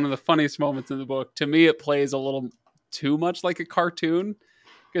call it one of the funniest moments in the book. To me, it plays a little too much like a cartoon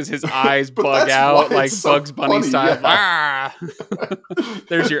because his eyes bug out like so Bugs Bunny funny, style. yeah. Ah!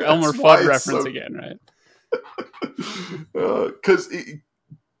 There's your Elmer Fudd reference again, right? Because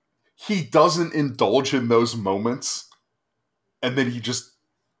he doesn't indulge in those moments, and then he just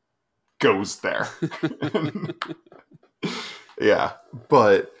goes there. Yeah,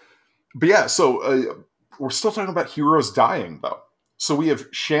 but yeah. So we're still talking about heroes dying, though. So we have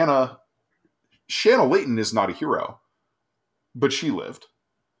Shanna. Shanna Layton is not a hero, but she lived.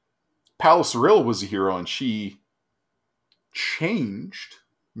 Palliseril was a hero, and she changed,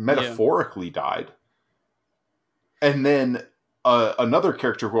 metaphorically died. And then another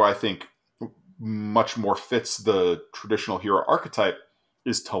character who I think much more fits the traditional hero archetype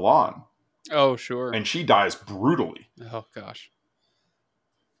is Talon. Oh, sure. And she dies brutally. Oh, gosh.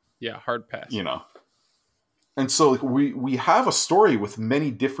 Yeah, hard pass. You know. And so like, we have a story with many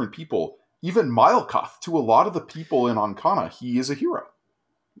different people. Even Milekoth, to a lot of the people in Ancana, he is a hero.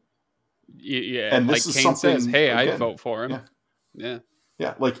 Yeah, and like this is Kane something, says, hey, again, I'd vote for him. Yeah.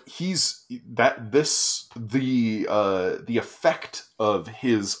 Yeah, like he's that this the effect of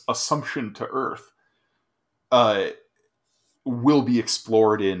his assumption to Earth will be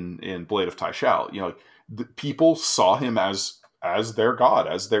explored in Blade of Tyshal. You know, the people saw him as their god,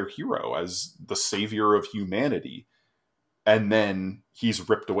 as their hero, as the savior of humanity, and then he's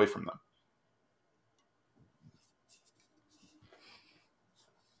ripped away from them.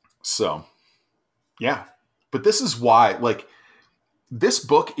 So, yeah, but this is why, like, this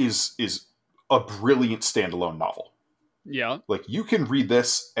book is a brilliant standalone novel. Yeah, like you can read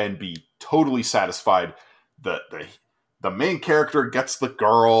this and be totally satisfied. The main character gets the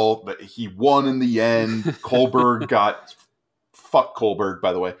girl. That he won in the end. Kolberg got fuck Kolberg,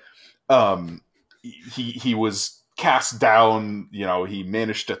 by the way. He was cast down. You know, he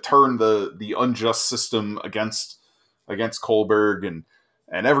managed to turn the unjust system against Kolberg, and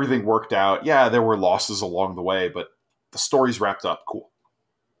everything worked out. Yeah, there were losses along the way, but the story's wrapped up. Cool.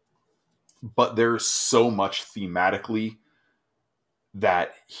 But there's so much thematically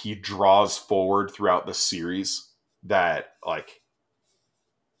that he draws forward throughout the series that, like,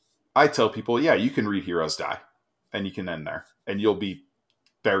 I tell people, yeah, you can read Heroes Die and you can end there and you'll be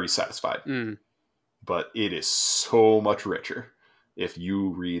very satisfied. But it is so much richer if you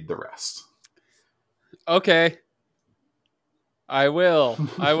read the rest. Okay. I will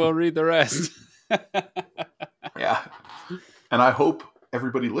read the rest. Yeah. And I hope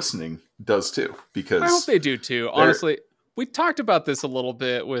everybody listening does too, because I hope they do too. Honestly, we talked about this a little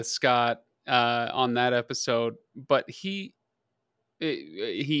bit with Scott on that episode, but he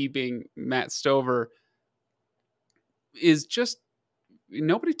being Matt Stover is just,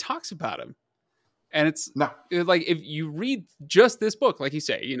 nobody talks about him. And it's like, if you read just this book, like you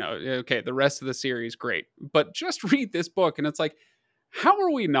say, you know, okay, the rest of the series, great, but just read this book and it's like, how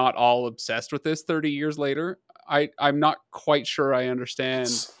are we not all obsessed with this 30 years later? I'm not quite sure I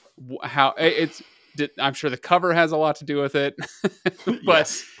understand how it's. I'm sure the cover has a lot to do with it, but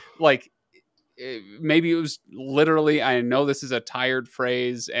yes. Like, maybe it was literally, I know this is a tired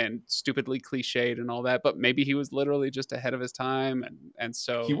phrase and stupidly cliched and all that, but maybe he was literally just ahead of his time, and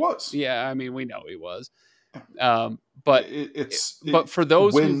so he was. Yeah, I mean, we know he was. But but for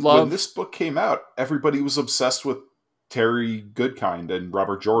those who love, when this book came out, everybody was obsessed with Terry Goodkind and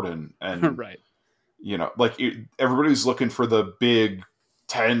Robert Jordan, and right, you know, like everybody's looking for the big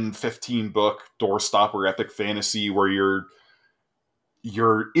 10, 15 book doorstopper epic fantasy where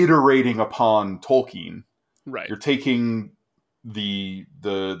you're iterating upon Tolkien. Right. You're taking the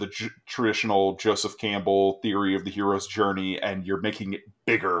traditional Joseph Campbell theory of the hero's journey and you're making it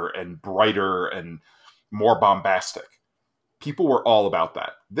bigger and brighter and more bombastic. People were all about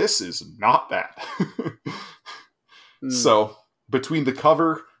that. This is not that. So between the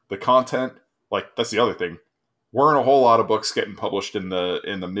cover, the content, like, that's the other thing. Weren't a whole lot of books getting published in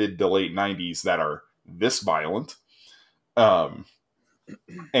the mid to late 90s that are this violent.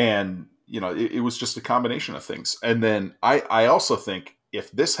 And you know, it was just a combination of things. And then I also think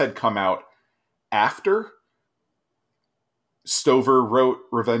if this had come out after Stover wrote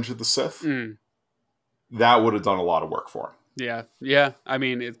Revenge of the Sith, that would have done a lot of work for him. Yeah. I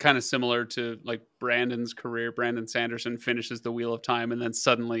mean, it's kind of similar to like Brandon's career. Brandon Sanderson finishes The Wheel of Time and then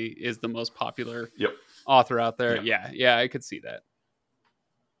suddenly is the most popular author out there. Yeah, I could see that.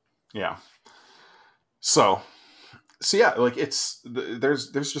 Yeah. So yeah, like, it's there's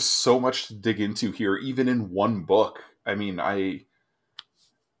just so much to dig into here, even in one book. I mean, I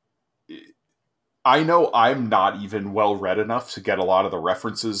know I'm not even well read enough to get a lot of the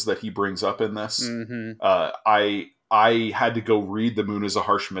references that he brings up in this. I had to go read The Moon is a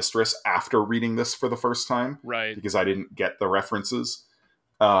Harsh Mistress after reading this for the first time. Right. Because I didn't get the references.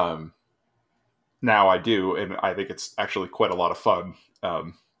 Now I do, and I think it's actually quite a lot of fun.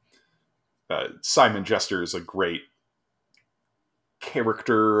 Simon Jester is a great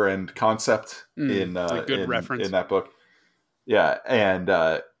character and concept in that book. Yeah, and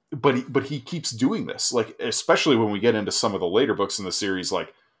but he keeps doing this, like especially when we get into some of the later books in the series,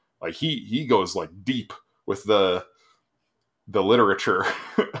 like he goes like deep with the literature,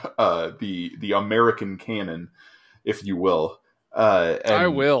 the American canon, if you will. I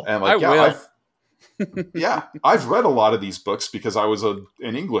will. And like, I will. I've read a lot of these books because I was an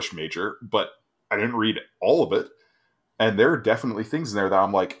English major, but I didn't read all of it. And there are definitely things in there that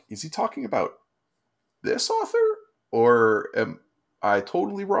I'm like, is he talking about this author? Or am I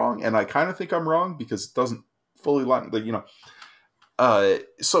totally wrong? And I kind of think I'm wrong because it doesn't fully line,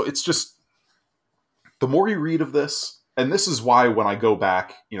 so it's just, the more you read of this, and this is why when I go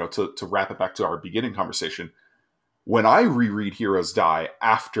back, to wrap it back to our beginning conversation, when I reread Heroes Die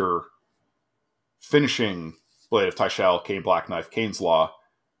after finishing Blade of Tyshel, Cain Black Knife, Kane's Law,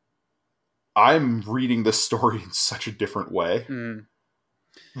 I'm reading this story in such a different way. Mm.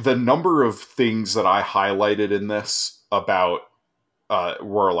 The number of things that I highlighted in this about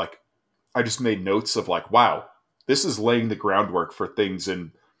were like, I just made notes of like, wow, this is laying the groundwork for things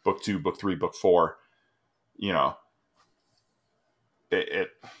in book 2, book 3, book 4. Can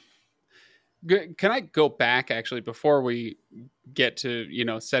I go back actually before we get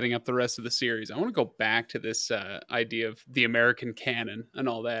to setting up the rest of the series? I want to go back to this idea of the American canon and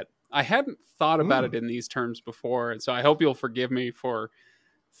all that. I hadn't thought about it in these terms before, and so I hope you'll forgive me for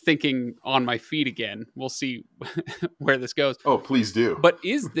thinking on my feet again. We'll see where this goes. Oh, please do. But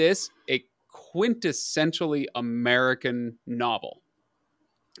is this a quintessentially American novel?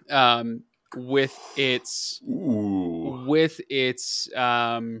 With its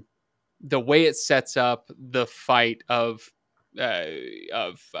the way it sets up the fight of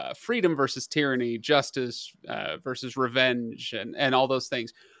freedom versus tyranny, justice versus revenge, and all those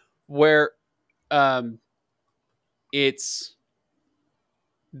things, where it's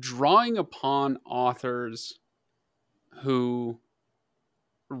drawing upon authors who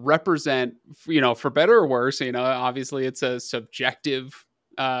represent, for better or worse, obviously it's a subjective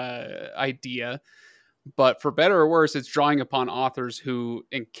idea, but for better or worse, it's drawing upon authors who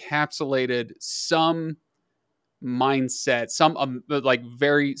encapsulated some mindset, some like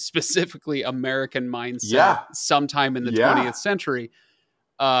very specifically American mindset sometime in the 20th century.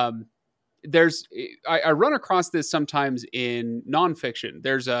 I run across this sometimes in nonfiction.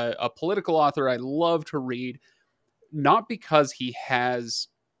 There's a political author I love to read, not because he has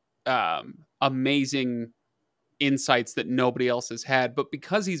amazing insights that nobody else has had, but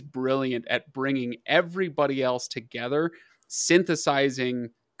because he's brilliant at bringing everybody else together,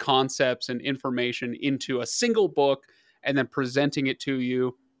 synthesizing concepts and information into a single book, and then presenting it to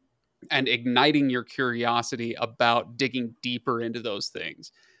you and igniting your curiosity about digging deeper into those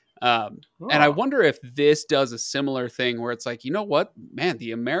things. And I wonder if this does a similar thing where it's like, what, man,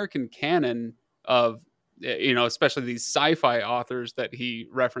 the American canon of, especially these sci-fi authors that he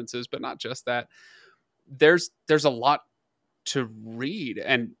references, but not just that, there's a lot to read,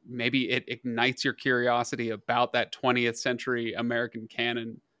 and maybe it ignites your curiosity about that 20th century American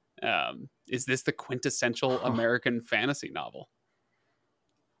canon. Is this the quintessential American fantasy novel?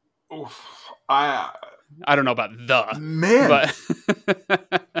 I don't know about the man,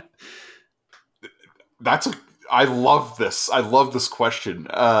 but I love this. I love this question.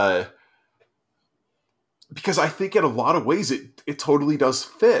 Because I think in a lot of ways it totally does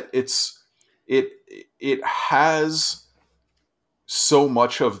fit. It has so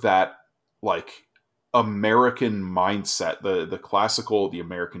much of that like American mindset, the classical, the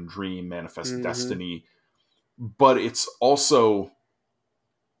American dream, manifest destiny, but it's also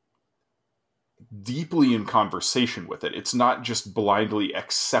deeply in conversation with it. It's not just blindly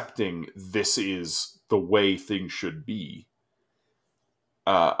accepting this is the way things should be.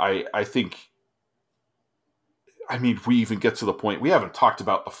 I think, I mean, we even get to the point, we haven't talked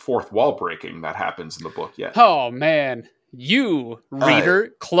about the fourth wall breaking that happens in the book yet. Oh man, you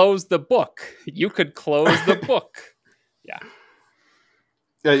reader, close the book. You could close the book. Yeah.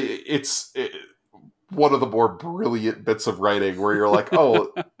 It's one of the more brilliant bits of writing where you're like,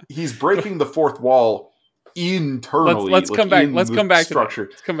 oh, he's breaking the fourth wall internally. Let's come back. Let's come back structure.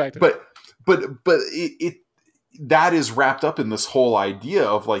 Let's come back to that. But it that is wrapped up in this whole idea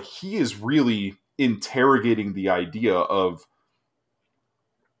of like, he is really interrogating the idea of,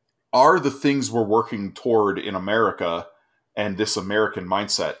 are the things we're working toward in America and this American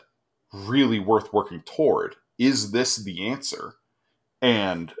mindset really worth working toward? is this the answer?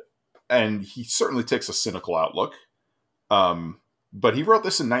 And he certainly takes a cynical outlook. But he wrote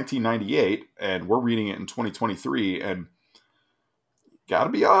this in 1998, and we're reading it in 2023, and gotta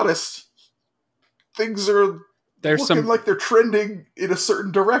be honest, things are looking like they're trending in a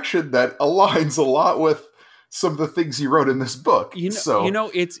certain direction that aligns a lot with some of the things he wrote in this book.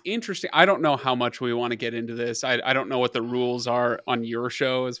 It's interesting. I don't know how much we want to get into this. I don't know what the rules are on your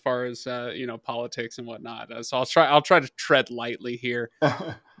show as far as politics and whatnot. So I'll try to tread lightly here.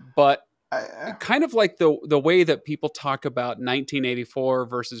 But kind of like the way that people talk about 1984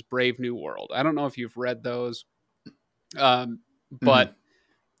 versus Brave New World. I don't know if you've read those, but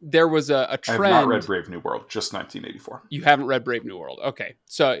there was a trend. I have not read Brave New World, just 1984. You haven't read Brave New World. Okay.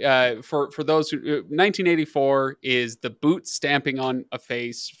 So for those who, 1984 is the boot stamping on a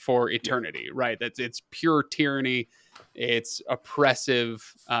face for eternity, right? It's pure tyranny. It's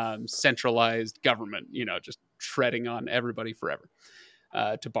oppressive, centralized government, just treading on everybody forever,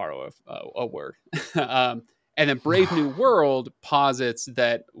 to borrow a word. And then Brave New World posits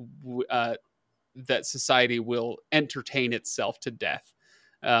that that society will entertain itself to death.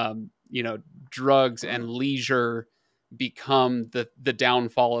 Drugs and leisure become the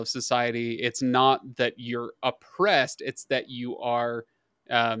downfall of society. It's not that you're oppressed, it's that you are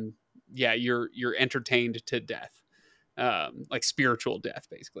you're entertained to death, like spiritual death,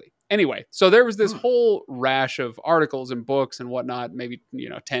 basically. Anyway, so there was this whole rash of articles and books and whatnot, maybe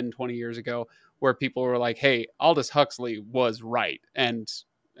 10, 20 years ago, where people were like, hey, Aldous Huxley was right, and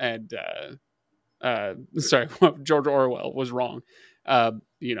George Orwell was wrong.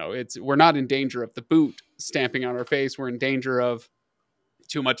 We're not in danger of the boot stamping on our face. We're in danger of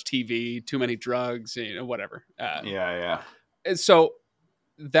too much TV, too many drugs, whatever. So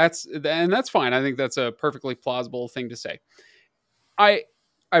that's fine. I think that's a perfectly plausible thing to say. I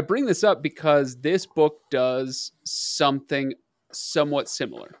bring this up because this book does something somewhat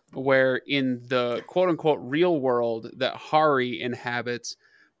similar, where in the quote unquote real world that Hari inhabits,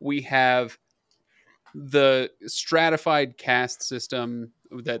 we have the stratified caste system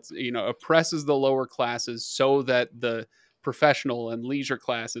that oppresses the lower classes so that the professional and leisure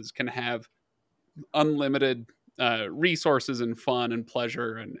classes can have unlimited resources and fun and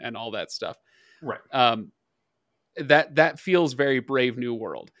pleasure and all that stuff. Right. That feels very Brave New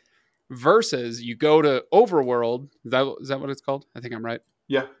World. Versus you go to Overworld. Is that what it's called? I think I'm right.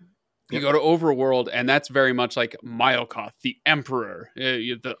 Yeah. You go to Overworld, and that's very much like Myokoth, the Emperor,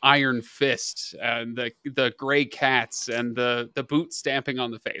 the Iron Fist, and the Gray Cats, and the boot stamping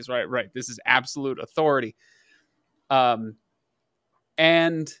on the face. Right. This is absolute authority. And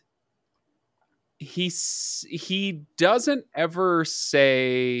he doesn't ever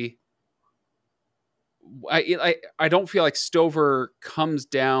say. I don't feel like Stover comes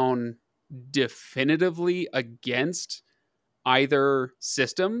down definitively against either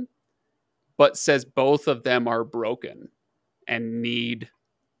system, but says both of them are broken and need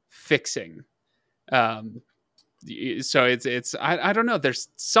fixing. So it's I don't know. There's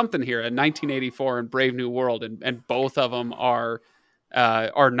something here in 1984 and Brave New World, and both of them are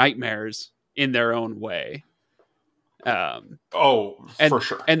nightmares in their own way. For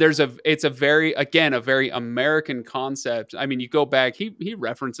sure. And it's a very American concept. I mean, you go back, he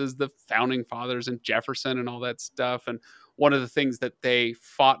references the founding fathers and Jefferson and all that stuff. And one of the things that they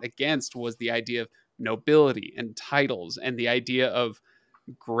fought against was the idea of nobility and titles and the idea of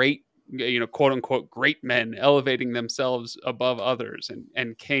great, quote unquote, great men elevating themselves above others.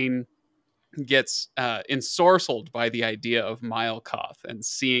 And Kane gets ensorcelled by the idea of Myokoth and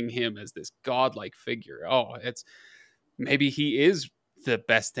seeing him as this godlike figure. Maybe he is the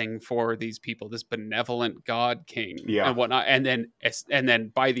best thing for these people, this benevolent god king and whatnot. And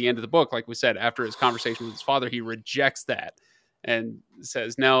then by the end of the book, like we said, after his conversation with his father, he rejects that and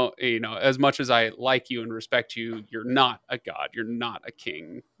says, no, as much as I like you and respect you, you're not a god, you're not a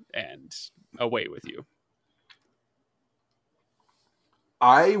king, and away with you.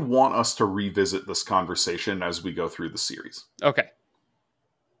 I want us to revisit this conversation as we go through the series. Okay.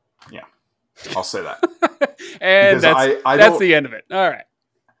 Yeah. I'll say that. And that's the end of it. All right.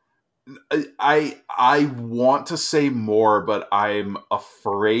 I want to say more, but I'm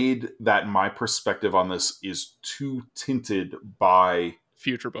afraid that my perspective on this is too tinted by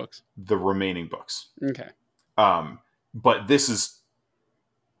future books, the remaining books. Okay. But this is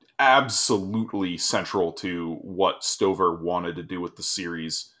absolutely central to what Stover wanted to do with the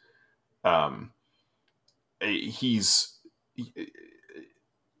series.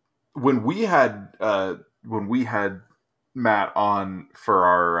 When we had Matt on for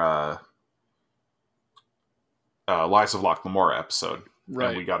our Lives of Locke Lamora episode, Right.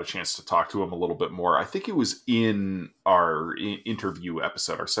 And we got a chance to talk to him a little bit more. I think it was in our interview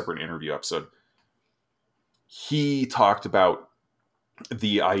episode, our separate interview episode. He talked about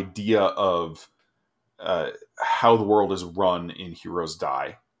the idea of how the world is run in Heroes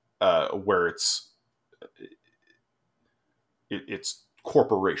Die, where it's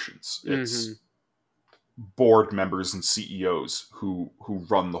corporations, it's board members and CEOs who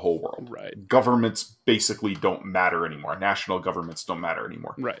run the whole world. Right. Governments basically don't matter anymore. National governments don't matter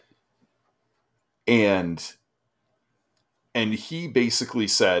anymore. Right. And he basically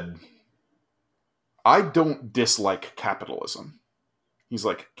said, I don't dislike capitalism. He's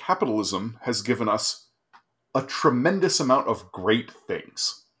like, capitalism has given us a tremendous amount of great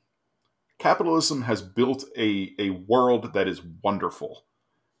things. Capitalism has built a world that is wonderful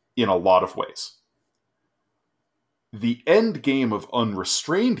in a lot of ways. The end game of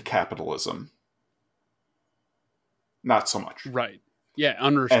unrestrained capitalism, not so much. Right. Yeah,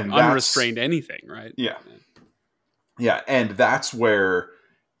 unrestrained anything, right? Yeah. Yeah, and that's where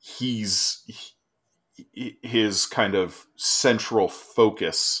his kind of central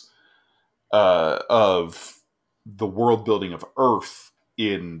focus of the world building of Earth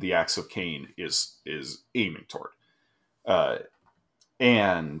in the Acts of Cain is aiming toward.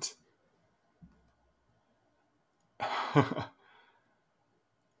 And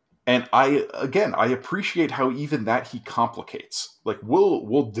and I appreciate how even that he complicates. Like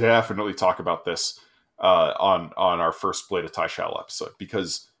we'll definitely talk about this on our first Blade of Tyshal episode,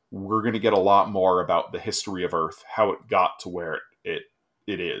 because we're going to get a lot more about the history of Earth, how it got to where it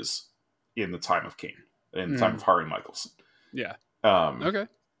is in the time of Cain, in the time of Hari Michelson. Yeah. Okay.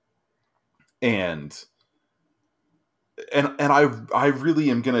 And I really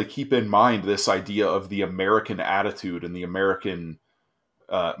am going to keep in mind this idea of the American attitude and the American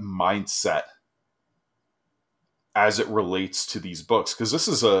mindset as it relates to these books, because this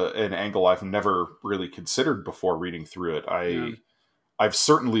is an angle I've never really considered before reading through it. I've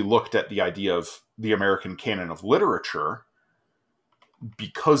certainly looked at the idea of the American canon of literature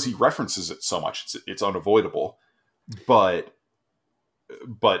because he references it so much. It's unavoidable, but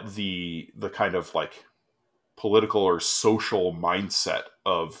the kind of like political or social mindset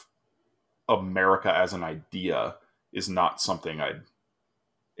of America as an idea is not something I'd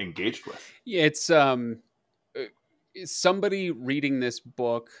engaged with. Yeah, it's somebody reading this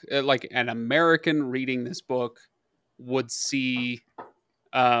book, like an American reading this book, would see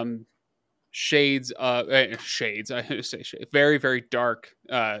shades I say shades, very, very dark,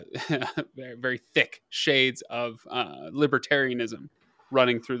 very, very thick shades of libertarianism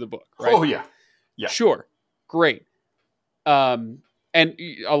running through the book, right? Oh yeah. Sure, great. And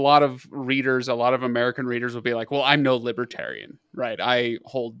a lot of American readers will be like, well, I'm no libertarian, right? I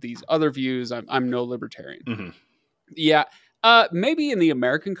hold these other views. I'm no libertarian. Mm-hmm. Yeah. Maybe in the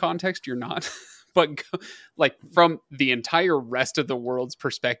American context, you're not, but like from the entire rest of the world's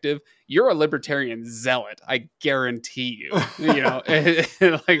perspective, you're a libertarian zealot. I guarantee you,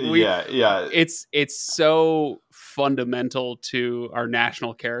 it's so fundamental to our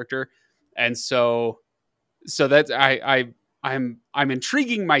national character. And so that's, I'm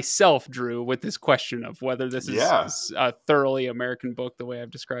intriguing myself, Drew, with this question of whether this is a thoroughly American book the way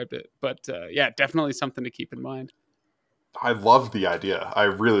I've described it. But definitely something to keep in mind. I love the idea. I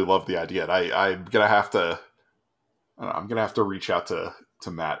really love the idea. And I'm gonna have to. I'm gonna have to reach out to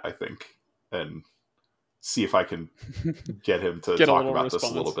Matt, I think, and see if I can get him to talk about this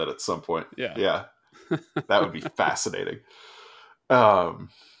a little bit at some point. Yeah, that would be fascinating.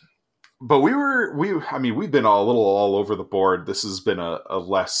 But we've been a little all over the board. This has been a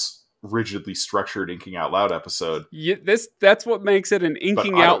less rigidly structured Inking Out Loud episode. That's what makes it an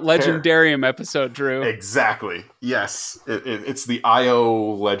Inking Out Legendarium episode, Drew. Exactly. Yes. It's the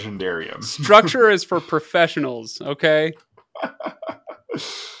IOLegendarium. Structure is for professionals, okay?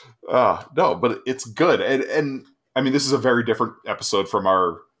 No, but it's good. And I mean, this is a very different episode from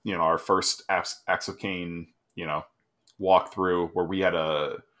our first Acts of Cain, walkthrough, where we had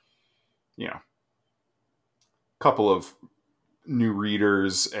a couple of new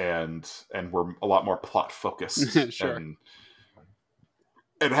readers and we're a lot more plot focused. Sure. And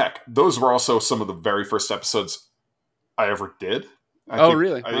heck, those were also some of the very first episodes I ever did.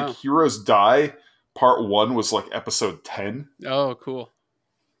 Really? I think Heroes Die Part 1 was like episode 10. Oh, cool.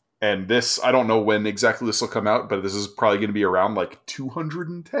 And this, I don't know when exactly this will come out, but this is probably going to be around like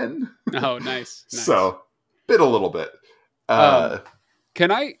 210. Oh, nice. So, a little bit. Can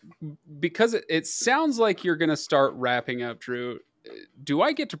I, because it sounds like you're going to start wrapping up, Drew, do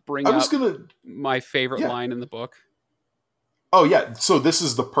I get to bring up my favorite line in the book? Oh, yeah. So this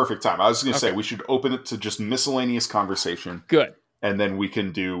is the perfect time. I was going to say we should open it to just miscellaneous conversation. Good. and then we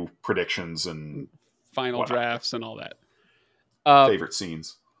can do predictions and final drafts and all that. Favorite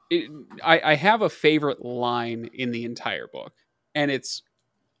scenes. I have a favorite line in the entire book, and it's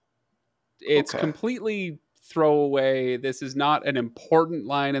completely throwaway. This is not an important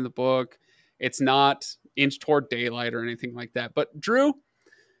line in the book. It's not Inch Toward Daylight or anything like that. But Drew,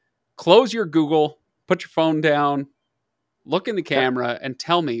 close your Google, put your phone down, look in the camera, and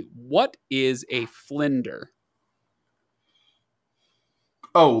tell me, what is a flinder?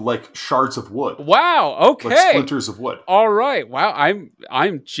 Oh, like shards of wood. Wow. Okay. Like splinters of wood. All right. Wow.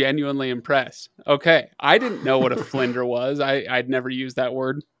 I'm genuinely impressed. Okay. I didn't know what a flinder was. I'd never used that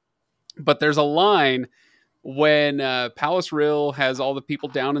word. But there's a line when Palace Rill has all the people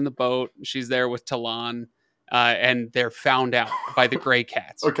down in the boat. She's there with Talon, and they're found out by the Grey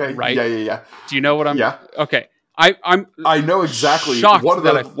Cats. Okay. Right? Yeah. Do you know what I'm... Yeah. Okay. I know exactly. One of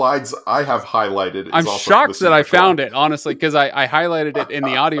the lines I have highlighted is I'm shocked that I found it, honestly, because I highlighted it in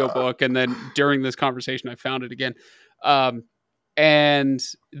the audiobook, and then during this conversation I found it again. And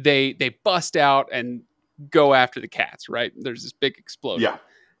they bust out and go after the cats, right? There's this big explosion.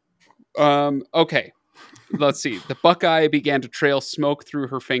 Yeah. Okay. Let's see. The Buckeye began to trail smoke through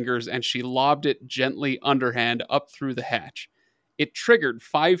her fingers, and she lobbed it gently underhand up through the hatch. It triggered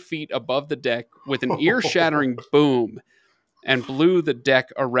 5 feet above the deck with an ear-shattering boom and blew the deck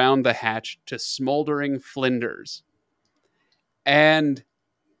around the hatch to smoldering flinders. And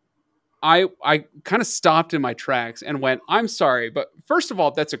I kind of stopped in my tracks and went, I'm sorry, but first of all,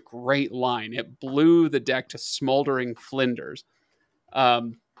 that's a great line. It blew the deck to smoldering flinders.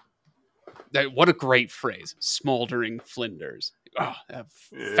 What a great phrase, smoldering flinders. Oh,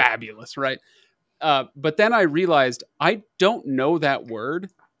 fabulous, right? But then I realized I don't know that word,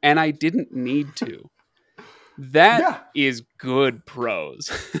 and I didn't need to. That is good prose,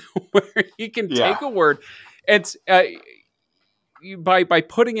 where you can take a word. It's by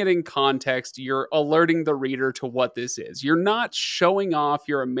putting it in context, you're alerting the reader to what this is. You're not showing off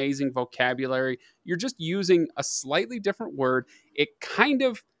your amazing vocabulary. You're just using a slightly different word. It kind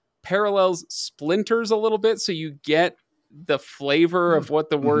of parallels splinters a little bit, so you get the flavor of what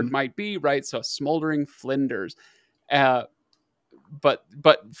the word might be, right? So smoldering flinders. But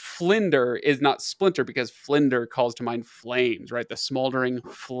flinder is not splinter, because flinder calls to mind flames, right? The smoldering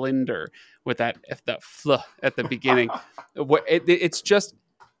flinder with that fl at the beginning.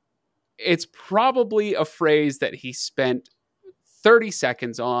 It's probably a phrase that he spent 30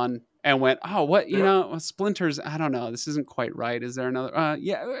 seconds on and went, oh, what, splinters, I don't know, this isn't quite right. Is there another?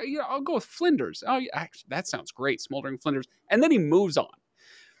 I'll go with flinders. Oh, yeah, actually, that sounds great, smoldering flinders. And then he moves on.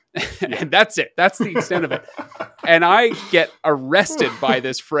 And that's it. That's the extent of it. And I get arrested by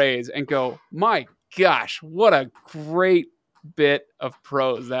this phrase and go, my gosh, what a great bit of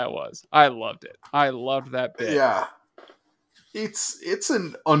prose that was. I loved it. I loved that bit. Yeah. It's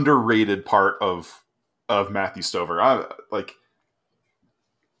an underrated part of Matthew Stover.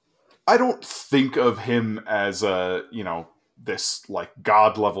 I don't think of him as this like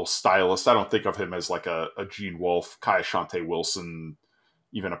god level stylist. I don't think of him as like a Gene Wolfe, Kai Shante Wilson,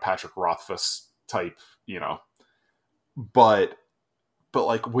 even a Patrick Rothfuss type, but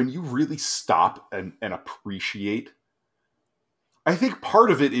like when you really stop and appreciate, I think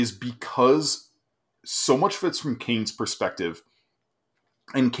part of it is because so much of it's from Kane's perspective,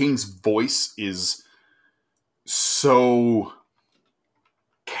 and Kane's voice is so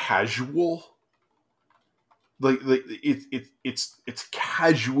casual. Like it's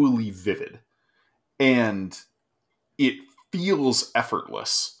casually vivid, and it feels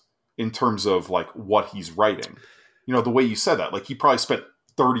effortless in terms of like what he's writing. The way you said that, like he probably spent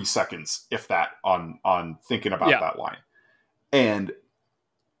 30 seconds, if that, on thinking about that line. And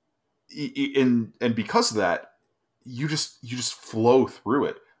because of that, you just flow through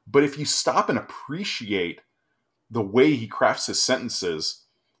it. But if you stop and appreciate the way he crafts his sentences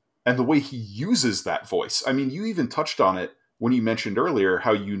and the way he uses that voice. I mean, you even touched on it when you mentioned earlier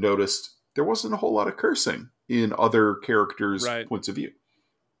how you noticed there wasn't a whole lot of cursing in other characters' points of view.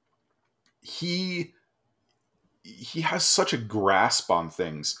 He has such a grasp on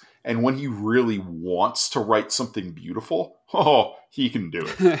things, and when he really wants to write something beautiful, he can do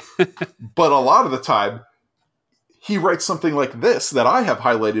it. But a lot of the time, he writes something like this that I have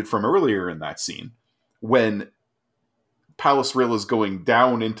highlighted from earlier in that scene, when Palace Rill is going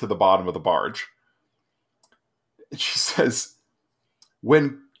down into the bottom of the barge. She says,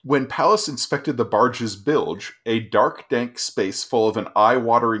 when Palace inspected the barge's bilge, a dark, dank space full of an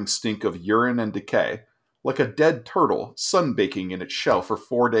eye-watering stink of urine and decay, like a dead turtle sunbaking in its shell for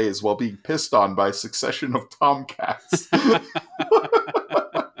 4 days while being pissed on by a succession of tomcats.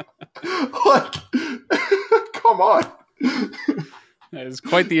 Like, come on. It's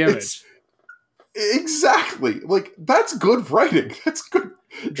quite the image. Exactly. Like, that's good writing. That's good.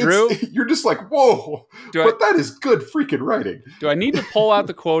 Drew, you're just like, whoa. But that is good freaking writing. Do I need to pull out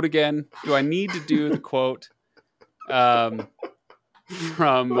the quote again? Do I need to do the quote from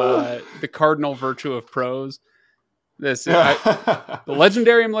the cardinal virtue of prose? The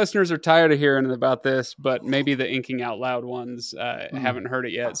Legendarium listeners are tired of hearing about this, but maybe the Inking Out Loud ones haven't heard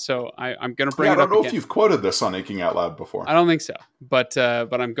it yet. So I'm going to bring it up again. I don't know if you've quoted this on Inking Out Loud before. I don't think so, but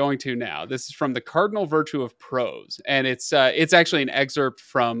I'm going to now. This is from the Cardinal Virtue of Prose, and it's actually an excerpt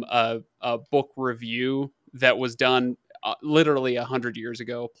from a book review that was done literally 100 years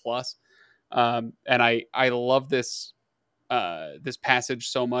ago plus. And I love this passage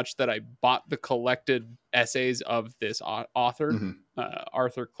so much that I bought the collected essays of this author,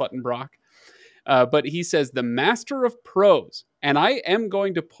 Arthur Cluttenbrock. But he says, the master of prose, and I am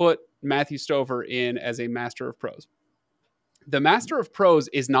going to put Matthew Stover in as a master of prose. The master of prose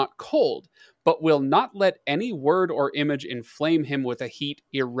is not cold, but will not let any word or image inflame him with a heat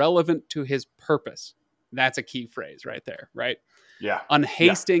irrelevant to his purpose. That's a key phrase right there, right? Yeah.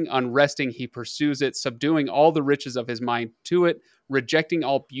 Unhasting, unresting, he pursues it, subduing all the riches of his mind to it, rejecting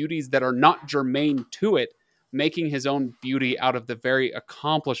all beauties that are not germane to it, making his own beauty out of the very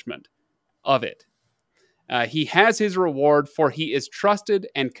accomplishment of it. He has his reward, for he is trusted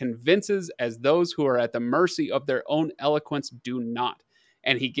and convinces as those who are at the mercy of their own eloquence do not.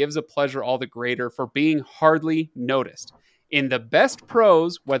 And he gives a pleasure all the greater for being hardly noticed. In the best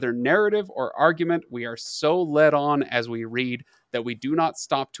prose, whether narrative or argument, we are so led on as we read that we do not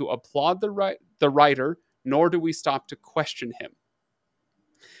stop to applaud the writer, nor do we stop to question him.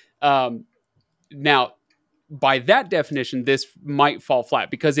 Now, by that definition, this might fall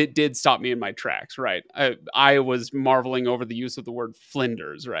flat because it did stop me in my tracks, right? I was marveling over the use of the word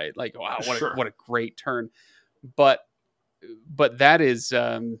flinders, right? Like, wow, what a great turn. But that is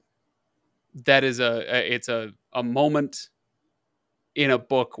it's a moment in a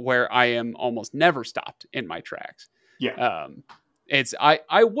book where I am almost never stopped in my tracks. Yeah.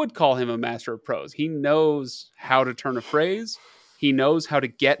 I would call him a master of prose. He knows how to turn a phrase. He knows how to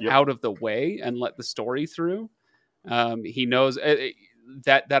get out of the way and let the story through. He knows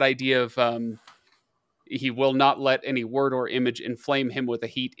that idea of he will not let any word or image inflame him with a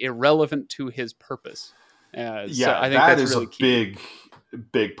heat irrelevant to his purpose. So I think that's really key.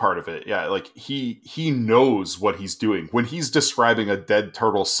 Big part of it. Yeah, like he knows what he's doing when he's describing a dead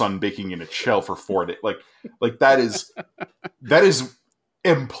turtle sunbaking in a shell for 4 days. Like that is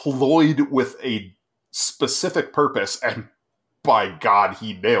employed with a specific purpose, and by God,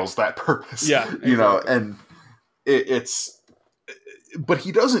 he nails that purpose. Yeah, exactly. You know, and it's, but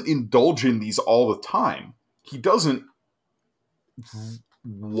he doesn't indulge in these all the time. He doesn't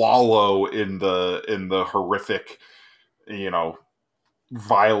wallow in the horrific, you know,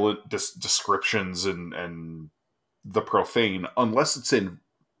 violent descriptions and the profane, unless it's in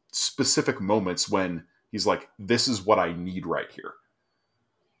specific moments when he's like, this is what I need right here.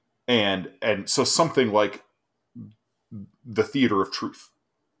 And so something like the Theater of Truth,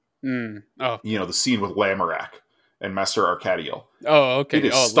 you know, the scene with Lamorak and Master Arcadiel. Oh, okay. It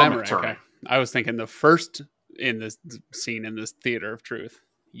is stomach turning. I was thinking the first in this scene in this Theater of Truth.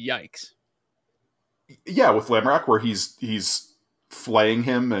 Yikes. Yeah, with Lamorak, where he's flaying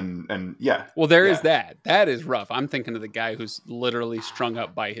him and yeah. Well, there is that. That is rough. I'm thinking of the guy who's literally strung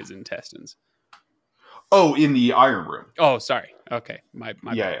up by his intestines. Oh, in the Iron Room. Oh, sorry. Okay, my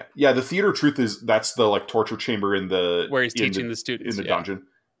bad. Yeah. The Theater of Truth that's the like torture chamber in the where he's teaching the students in the dungeon.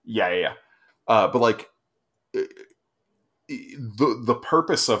 Yeah. But like the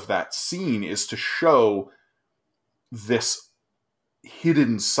purpose of that scene is to show this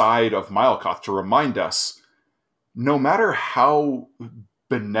hidden side of Mylkoth, to remind us, no matter how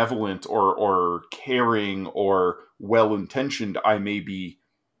benevolent or caring or well-intentioned I may be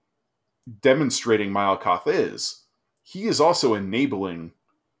demonstrating Mylkoth is, he is also enabling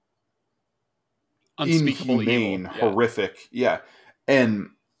inhumane, horrific,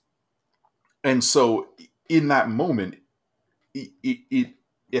 and so in that moment,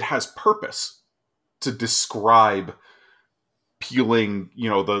 it has purpose to describe peeling, you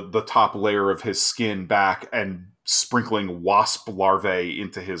know, the top layer of his skin back and sprinkling wasp larvae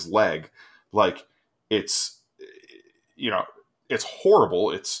into his leg. Like, it's, you know, it's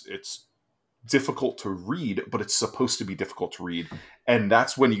horrible. It's difficult to read, but it's supposed to be difficult to read. And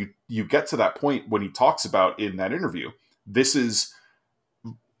that's when you get to that point when he talks about in that interview, this is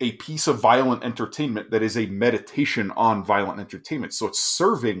a piece of violent entertainment that is a meditation on violent entertainment. So it's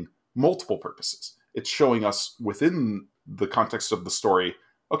serving multiple purposes. It's showing us within the context of the story,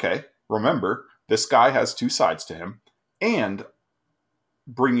 okay, remember, this guy has two sides to him, and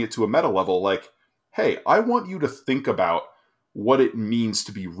bringing it to a meta level, like, hey, I want you to think about what it means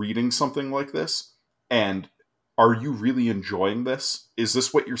to be reading something like this, and are you really enjoying this? Is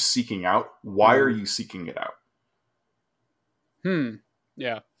this what you're seeking out? Why are you seeking it out?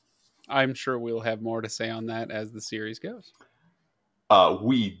 Yeah. I'm sure we'll have more to say on that as the series goes.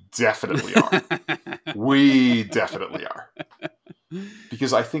 We definitely are. We definitely are.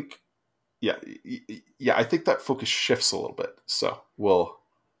 Because I think, I think that focus shifts a little bit. So we'll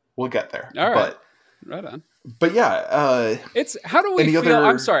get there. All right. But, right on. But yeah, it's how do we feel?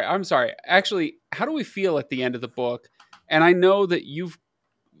 I'm sorry. Actually, how do we feel at the end of the book? And I know that you've,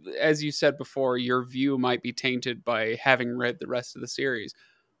 as you said before, your view might be tainted by having read the rest of the series.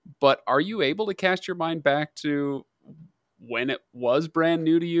 But are you able to cast your mind back to when it was brand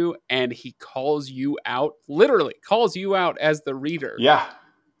new to you and he calls you out, literally calls you out as the reader? Yeah.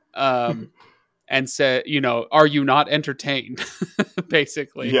 And said, are you not entertained?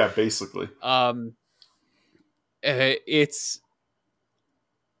 Basically. Yeah, basically. It's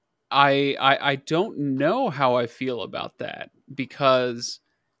I don't know how I feel about that, because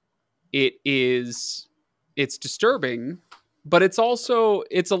it's disturbing, but it's also,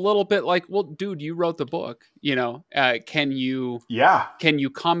 it's a little bit like, well, dude, you wrote the book, can you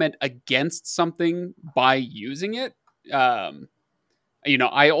comment against something by using it?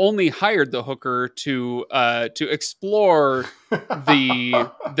 I only hired the hooker to explore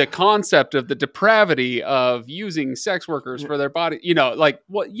the concept of the depravity of using sex workers for their body.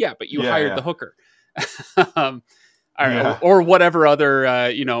 But you hired the hooker. Or whatever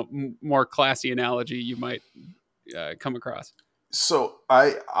other more classy analogy you might come across. So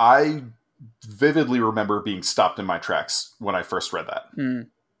I vividly remember being stopped in my tracks when I first read that,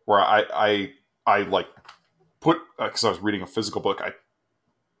 where I like put, because I was reading a physical book, I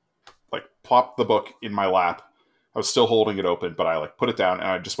like plopped the book in my lap. I was still holding it open, but I like put it down and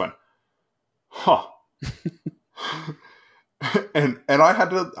I just went, huh. and I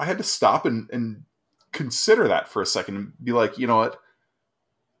had to stop and consider that for a second and be like, you know what?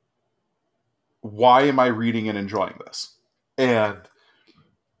 Why am I reading and enjoying this? And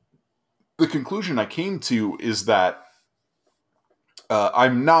the conclusion I came to is that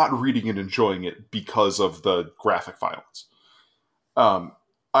I'm not reading and enjoying it because of the graphic violence.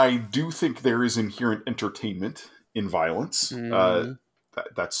 I do think there is inherent entertainment in violence.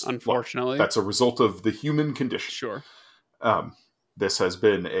 That's unfortunately, that's a result of the human condition. Sure. This has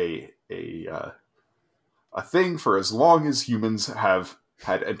been a thing for as long as humans have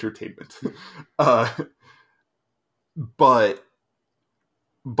had entertainment. But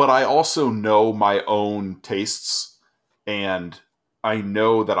I also know my own tastes, and I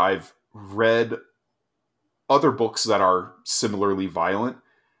know that I've read other books that are similarly violent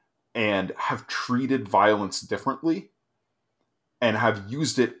and have treated violence differently and have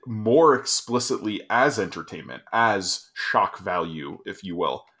used it more explicitly as entertainment, as shock value, if you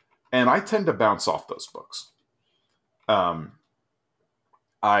will. And I tend to bounce off those books.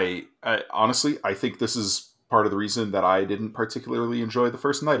 I honestly, I think this is part of the reason that I didn't particularly enjoy the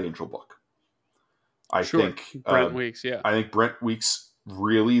first Night Angel book. I think Brent Weeks, yeah. I think Brent Weeks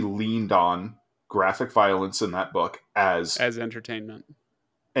really leaned on graphic violence in that book as entertainment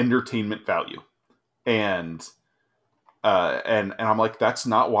value. And I'm like, that's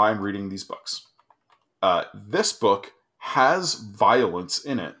not why I'm reading these books. This book has violence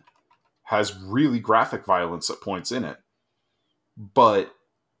in it, has really graphic violence at points in it, but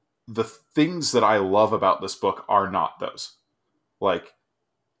the things that I love about this book are not those. Like,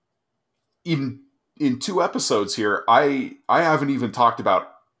 in 2 episodes here, I haven't even talked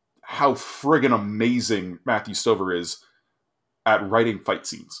about how friggin' amazing Matthew Stover is at writing fight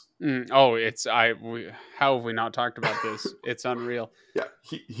scenes. How have we not talked about this? It's unreal. Yeah,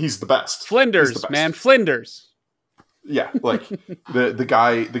 he's the best. Flinders, man, Flinders. Yeah, like the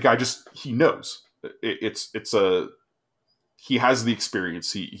guy just, he knows. He has the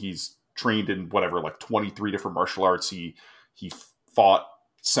experience. He's trained in whatever, like 23 different martial arts. He fought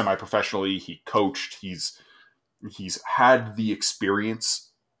semi-professionally. He coached. He's had the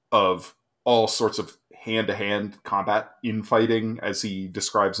experience of all sorts of hand-to-hand combat infighting, as he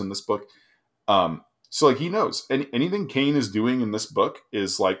describes in this book. So like, he knows, and anything Kane is doing in this book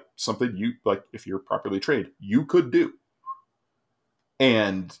is like something you, like, if you're properly trained, you could do.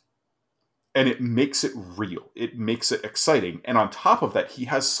 And it makes it real. It makes it exciting. And on top of that, he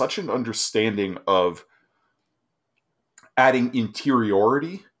has such an understanding of adding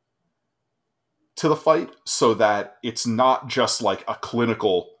interiority to the fight, so that it's not just like a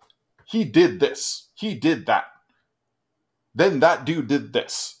clinical, he did this, he did that, then that dude did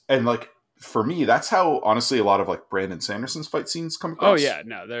this, and like for me, that's how honestly a lot of like Brandon Sanderson's fight scenes come across. Oh yeah,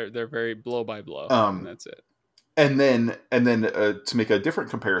 no, they're very blow by blow, and that's it. And then to make a different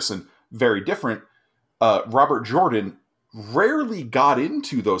comparison, very different. Robert Jordan rarely got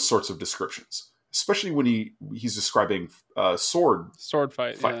into those sorts of descriptions, especially when he's describing sword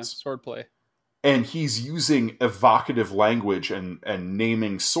fights, yeah, sword play, and he's using evocative language and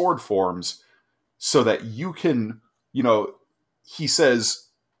naming sword forms so that you can, he says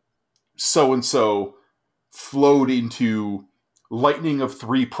so and so flowed into lightning of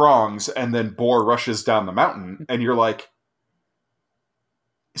 3 prongs and then boar rushes down the mountain, and you're like,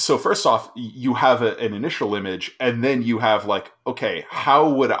 so first off, you have an initial image, and then you have like, okay, how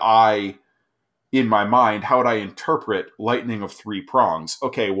would I interpret lightning of 3 prongs?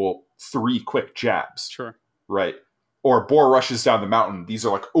 Okay, well, 3 quick jabs. Sure. Right. Or boar rushes down the mountain. These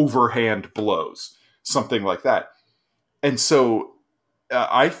are like overhand blows, something like that. And so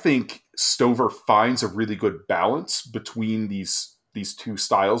I think Stover finds a really good balance between these two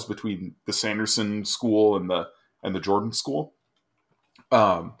styles, between the Sanderson school and the Jordan school.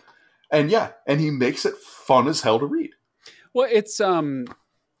 And he makes it fun as hell to read. Well, it's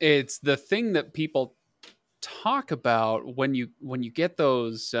the thing that people talk about when you get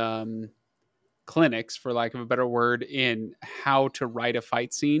those clinics, for lack of a better word, in how to write a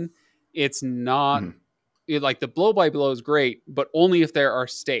fight scene. It's not like the blow by blow is great, but only if there are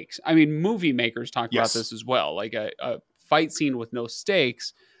stakes. I mean, movie makers talk about this as well. Like a fight scene with no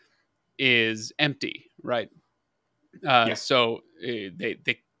stakes is empty, right? So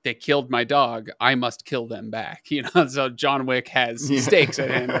they killed my dog. I must kill them back. So John Wick has stakes at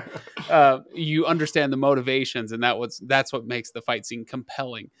hand. You understand the motivations, and that's what makes the fight scene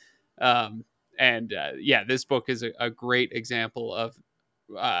compelling. This book is a great example of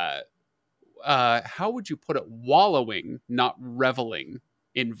how would you put it? Wallowing, not reveling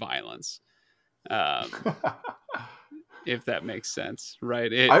in violence. If that makes sense,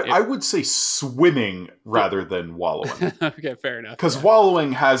 right? I would say swimming rather than wallowing. Okay, fair enough. Because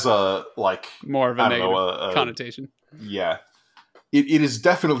wallowing has a more of a negative connotation. Yeah, it is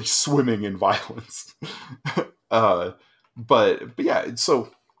definitely swimming in violence. But yeah, so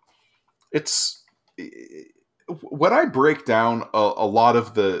it's when I break down a lot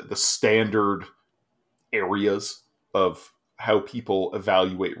of the standard areas of how people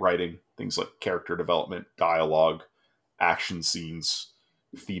evaluate writing, things like character development, dialogue, action scenes,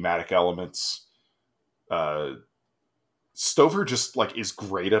 thematic elements. Stover just is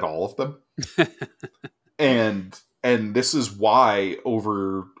great at all of them. and this is why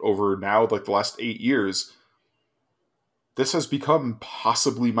over now, the last 8 years, this has become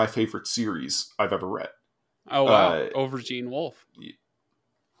possibly my favorite series I've ever read. Oh wow, over Gene Wolfe.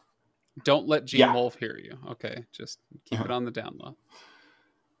 Don't let Gene Wolfe hear you. Okay, just keep it on the down low.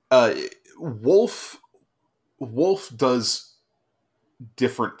 Wolfe does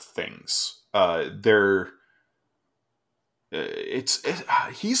different things.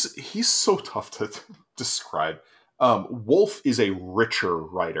 He's so tough to describe. Wolfe is a richer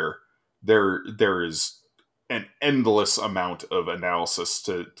writer. There is an endless amount of analysis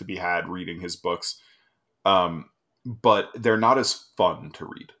to be had reading his books, but they're not as fun to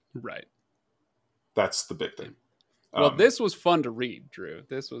read. Right. That's the big thing. Well, this was fun to read, Drew.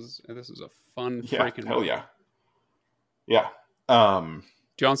 This was a fun freaking hell book. Yeah. Do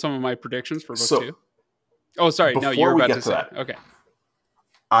you want some of my predictions for book 2? Oh, sorry. No, you're about to say that. Okay.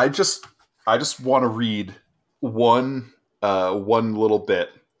 I just want to read one little bit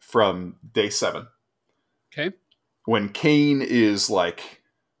from day 7. Okay. When Kane is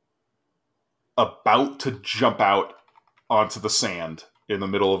about to jump out onto the sand in the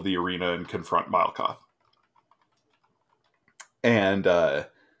middle of the arena and confront Milekoff. And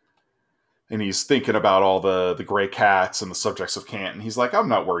he's thinking about all the gray cats and the subjects of Cant, and he's like, I'm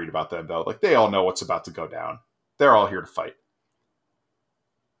not worried about them, though. They all know what's about to go down. They're all here to fight.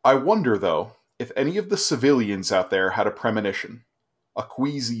 I wonder, though, if any of the civilians out there had a premonition, a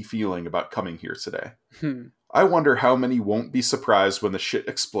queasy feeling about coming here today. I wonder how many won't be surprised when the shit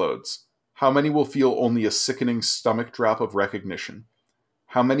explodes. How many will feel only a sickening stomach drop of recognition?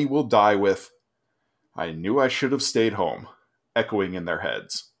 How many will die with, I knew I should have stayed home, echoing in their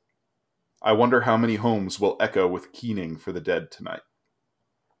heads? I wonder how many homes will echo with keening for the dead tonight.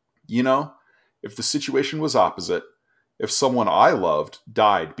 If the situation was opposite, if someone I loved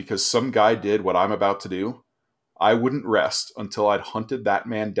died because some guy did what I'm about to do, I wouldn't rest until I'd hunted that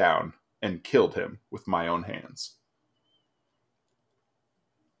man down and killed him with my own hands.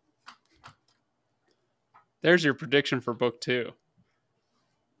 There's your prediction for book 2.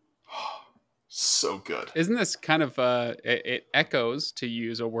 so good. Isn't this kind of it echoes, to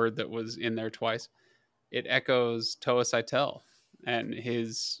use a word that was in there twice, it echoes Toa Saitel and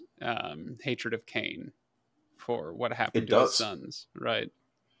his hatred of Cain for what happened It to his does. sons, right?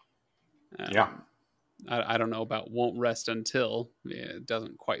 Yeah. I don't know about won't rest until. It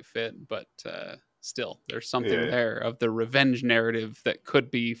doesn't quite fit, but still, there's something there of the revenge narrative that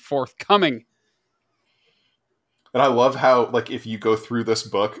could be forthcoming. And I love how, like, if you go through this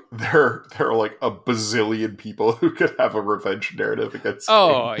book, there are like a bazillion people who could have a revenge narrative against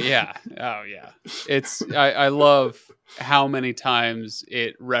Oh Cain. yeah. Oh yeah. It's I love how many times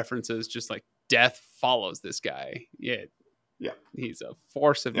it references just like death follows this guy. Yeah. He's a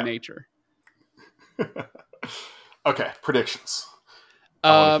force of nature. Okay, predictions.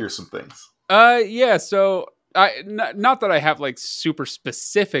 I want to hear some things. Yeah, so not that I have like super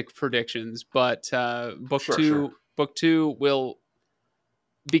specific predictions, but book two will,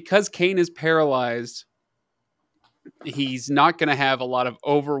 because Cain is paralyzed, he's not going to have a lot of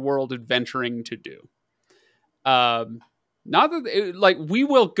overworld adventuring to do. Not that like we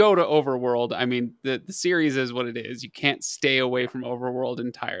will go to overworld. I mean, the series is what it is. You can't stay away from overworld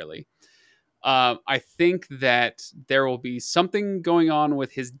entirely. I think that there will be something going on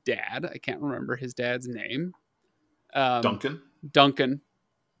with his dad. I can't remember his dad's name. Duncan.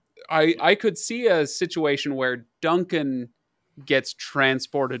 I could see a situation where Duncan gets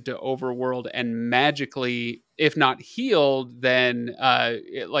transported to overworld and magically, if not healed, then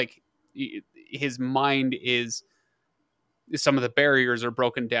his mind is, some of the barriers are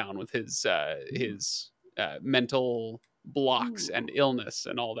broken down with his mental blocks and illness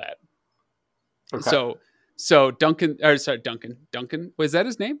and all that. Okay. So Duncan. Was that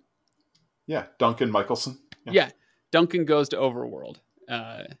his name? Yeah, Duncan Michelson. Yeah, Duncan goes to overworld.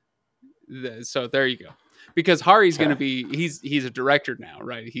 So there you go. Because Hari's going to be, he's a director now,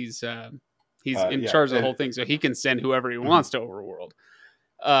 right? He's in charge of the whole thing, so he can send whoever he wants to overworld.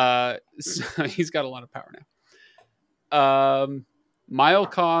 So he's got a lot of power now.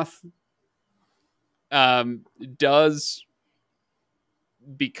 Milekoth does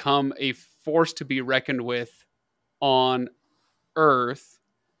become a force to be reckoned with on Earth,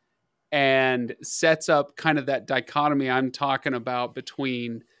 and sets up kind of that dichotomy I'm talking about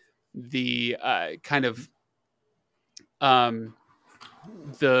between the kind of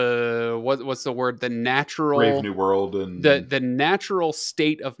what's the word, the natural Brave New World, and the natural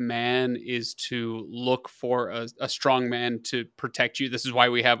state of man is to look for a strong man to protect you. This is why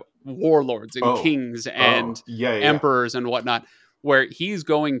we have warlords and kings and emperors and whatnot, where he's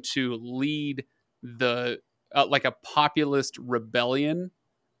going to lead the like a populist rebellion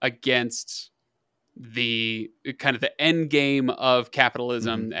against the kind of the end game of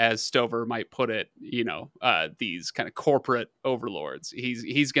capitalism, as Stover might put it. You know, these kind of corporate overlords.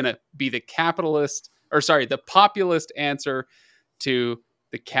 He's going to be the populist answer to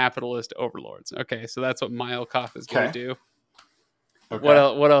the capitalist overlords. Okay, so that's what Milekoth is going to do. Okay.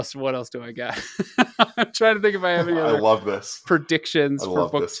 What else do I got? I'm trying to think if I have any other predictions for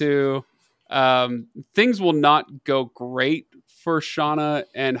book 2. Things will not go great for Shauna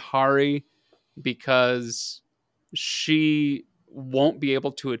and Hari, because she won't be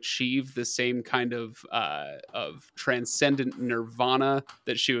able to achieve the same kind of transcendent nirvana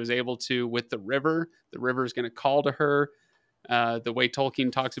that she was able to with the river. The river is going to call to her. The way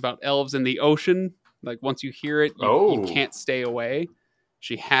Tolkien talks about elves in the ocean, like once you hear it, you can't stay away.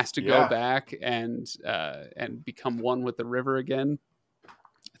 She has to go back and become one with the river again,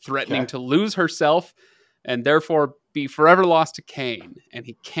 threatening to lose herself and therefore be forever lost to Cain. And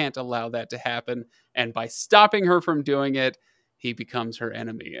he can't allow that to happen. And by stopping her from doing it, he becomes her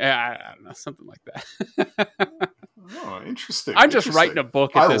enemy. I don't know, something like that. Oh, interesting. I'm just writing a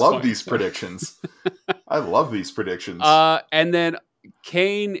book at this point. I love these predictions. I love these predictions. And then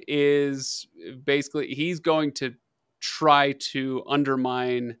Cain is basically, he's going to try to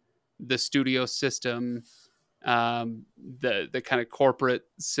undermine the studio system, the kind of corporate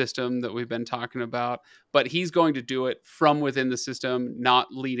system that we've been talking about, but he's going to do it from within the system, not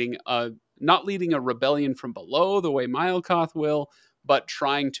leading a rebellion from below the way Milekoth will, but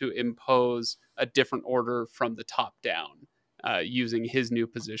trying to impose a different order from the top down, using his new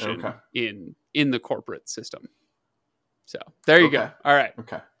position in the corporate system. So there you go. All right.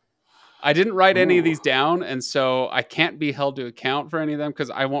 Okay. I didn't write any of these down, and so I can't be held to account for any of them because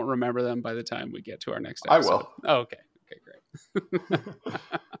I won't remember them by the time we get to our next episode. I will. Oh, okay. Okay, great.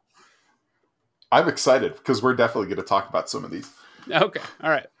 I'm excited because we're definitely going to talk about some of these. Okay. All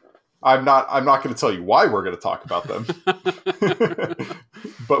right. I'm not going to tell you why we're going to talk about them,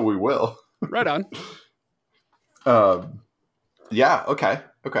 but we will. Right on. Yeah. Okay.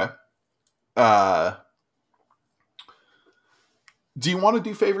 Uh, do you want to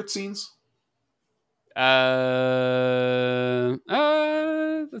do favorite scenes? Let's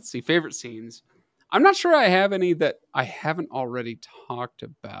see. Favorite scenes. I'm not sure I have any that I haven't already talked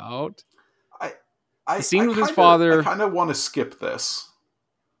about. The scene with his father. I kind of want to skip this.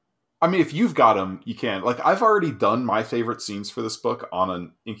 I mean, if you've got them, you can. Like, I've already done my favorite scenes for this book on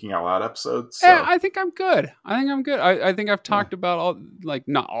an Inking Out Loud episode. So. Yeah, I think I'm good. I think I've talked about all, like,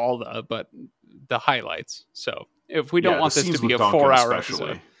 not all but the highlights. So if we don't want this to be a Duncan 4-hour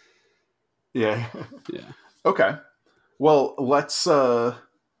episode. Yeah. Yeah. Okay. Well, let's do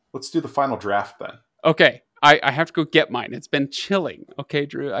the final draft then. Okay. I have to go get mine. It's been chilling. Okay,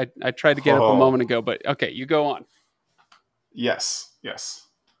 Drew. I tried to get up a moment ago, but okay, you go on. Yes.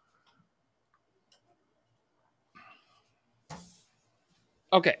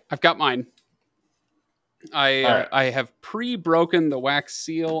 Okay, I've got mine. I have pre-broken the wax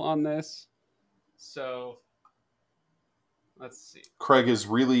seal on this. So let's see. Craig is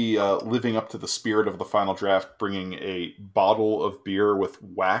really living up to the spirit of the final draft, bringing a bottle of beer with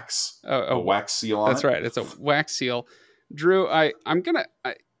wax, a wax seal on it. That's right. It's a wax seal. Drew,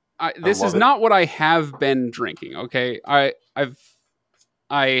 this is not what I have been drinking. Okay, I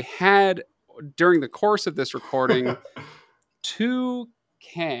had during the course of this recording 2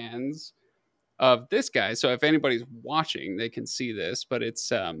 cans of this guy. So if anybody's watching, they can see this, but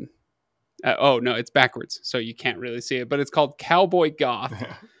it's oh no, it's backwards, so you can't really see it. But it's called Cowboy Goth.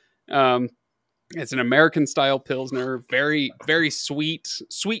 It's an American style Pilsner, very, very sweet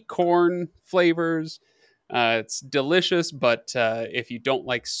corn flavors. It's delicious, but if you don't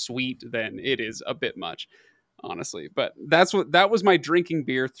like sweet, then it is a bit much, honestly. But that was my drinking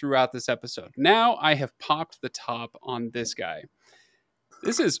beer throughout this episode. Now I have popped the top on this guy.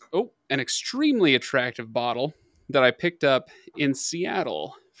 This is an extremely attractive bottle that I picked up in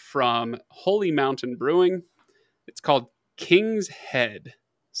Seattle from Holy Mountain Brewing. It's called King's Head.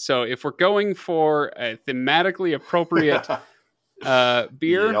 So if we're going for a thematically appropriate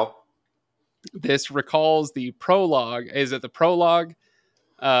beer, yep. This recalls the prologue. Is it the prologue?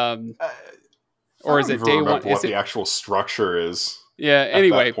 Or is it day one? What the actual structure is? Yeah.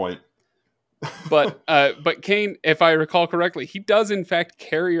 Anyway, that point. but Kane, if I recall correctly, he does in fact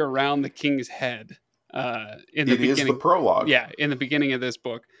carry around the king's head in the beginning. It is the prologue. Yeah, in the beginning of this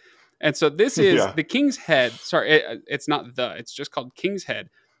book. And so this is the King's Head. Sorry, it's not it's just called King's Head.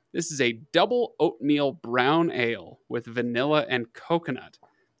 This is a double oatmeal brown ale with vanilla and coconut,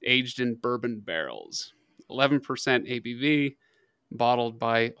 aged in bourbon barrels. 11% ABV, bottled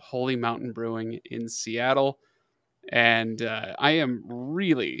by Holy Mountain Brewing in Seattle. And I am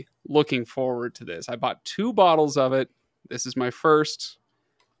really looking forward to this. I bought 2 bottles of it. This is my first.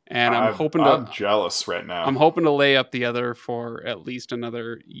 And I'm jealous right now. I'm hoping to lay up the other for at least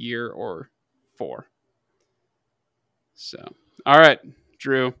another year or 4. So, all right,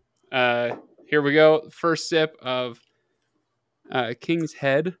 Drew. Here we go. First sip of King's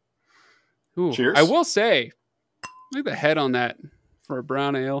Head. Ooh, cheers. I will say, look at the head on that for a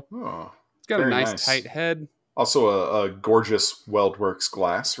brown ale. Oh, it's got a nice tight head. Also a gorgeous WeldWorks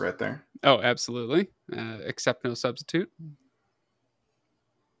glass right there. Oh, absolutely. Accept no substitute.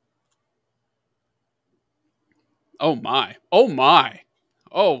 Oh my. Oh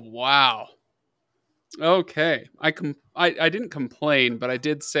wow. Okay. I didn't complain, but I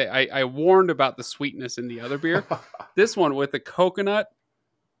did say I warned about the sweetness in the other beer. This one with the coconut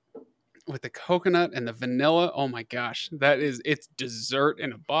and the vanilla. Oh my gosh. It's dessert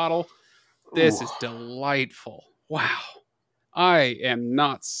in a bottle. This is delightful. Wow. I am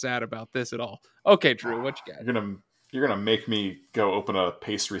not sad about this at all. Okay, Drew, what you got? You're gonna make me go open a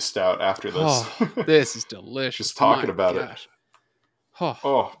pastry stout after this. Oh, this is delicious. Just talking about it.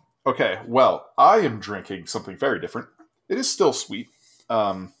 Oh, okay. Well, I am drinking something very different. It is still sweet.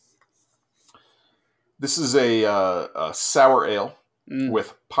 This is a sour ale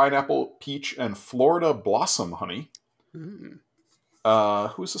with pineapple, peach, and Florida blossom honey.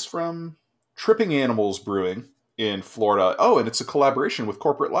 Who's this from? Tripping Animals Brewing in Florida. Oh, and it's a collaboration with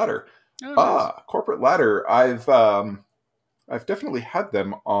Corporate Ladder. Oh, nice. Corporate Ladder. I've definitely had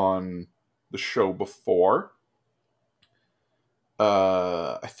them on the show before.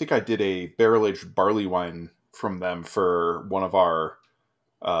 I think I did a barrel-aged barley wine from them for one of our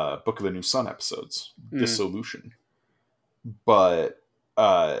Book of the New Sun episodes, Dissolution. But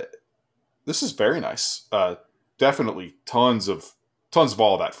this is very nice. Definitely tons of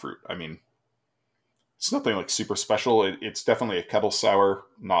all that fruit. I mean, it's nothing like super special. It's definitely a kettle sour,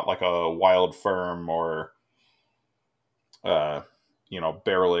 not like a wild firm or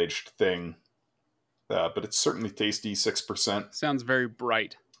barrel aged thing. But it's certainly tasty. 6%. Sounds very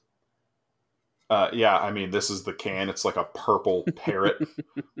bright. Yeah, I mean, this is the can. It's like a purple parrot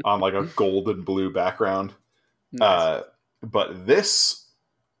on like a gold and blue background. Nice. But this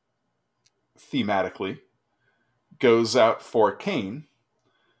thematically goes out for Kane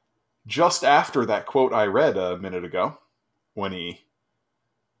just after that quote I read a minute ago, when he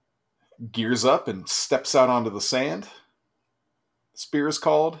gears up and steps out onto the sand. Spear is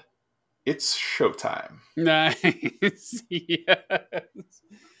called. It's showtime. Nice. Yes.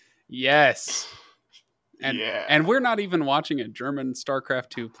 Yes. And we're not even watching a German StarCraft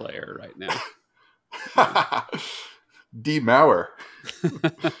 2 player right now. D. Mauer.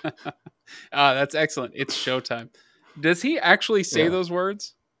 That's excellent. It's showtime. Does he actually say those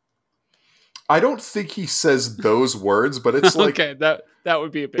words? I don't think he says those words, but it's like... Okay, that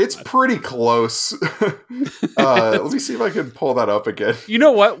would be a bit It's much. pretty close. Let me see if I can pull that up again. You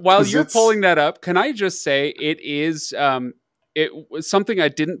know what? While you're pulling that up, can I just say it is... it was something I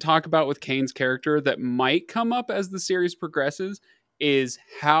didn't talk about with Kane's character that might come up as the series progresses, is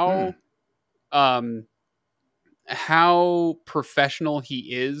how professional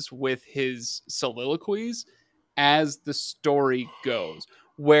he is with his soliloquies as the story goes.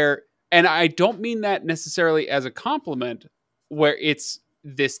 And I don't mean that necessarily as a compliment, where it's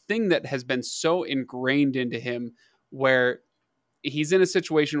this thing that has been so ingrained into him, where he's in a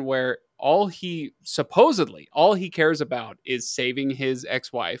situation where all he cares about is saving his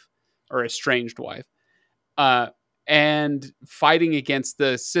ex-wife or estranged wife, and fighting against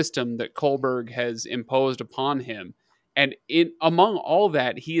the system that Kohlberg has imposed upon him. And among all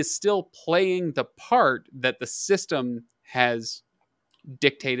that, he is still playing the part that the system has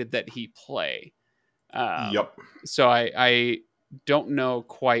dictated that he play. Yep. So I don't know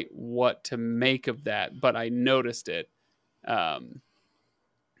quite what to make of that, but I noticed it.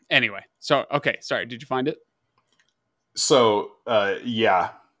 Anyway, so, okay, sorry, did you find it? So, yeah.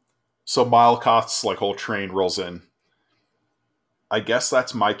 So Milekoth's like whole train rolls in. I guess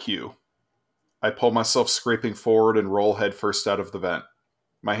that's my cue. I pull myself scraping forward and roll headfirst out of the vent.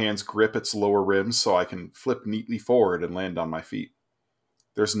 My hands grip its lower rims so I can flip neatly forward and land on my feet.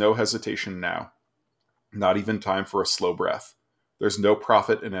 There's no hesitation now. Not even time for a slow breath. There's no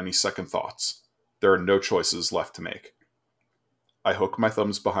profit in any second thoughts. There are no choices left to make. I hook my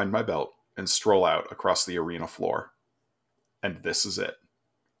thumbs behind my belt and stroll out across the arena floor. And this is it.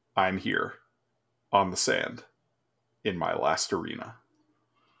 I'm here, on the sand, in my last arena.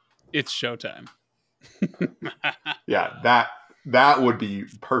 It's showtime. Yeah, that would be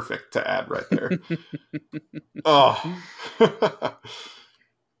perfect to add right there. Oh.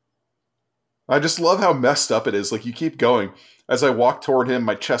 I just love how messed up it is. Like, you keep going. As I walk toward him,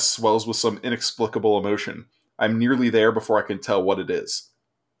 my chest swells with some inexplicable emotion. I'm nearly there before I can tell what it is.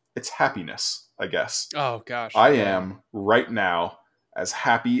 It's happiness, I guess. Oh, gosh. I am, right now, as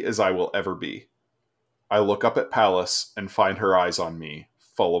happy as I will ever be. I look up at Palace and find her eyes on me,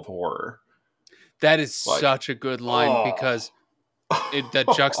 full of horror. That is such a good line, because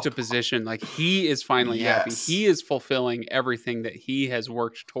that juxtaposition, like, he is finally happy. He is fulfilling everything that he has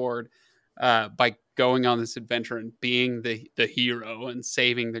worked toward by going on this adventure and being the hero and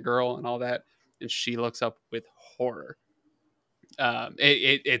saving the girl and all that. And she looks up with horror.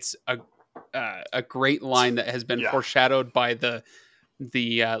 It's a great line that has been foreshadowed by the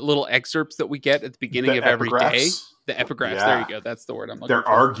little excerpts that we get at the beginning of every day. The epigraphs. Yeah. There you go. That's the word I'm looking for. Their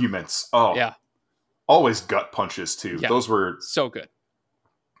arguments. Oh, yeah. Always gut punches too. Yeah. Those were so good.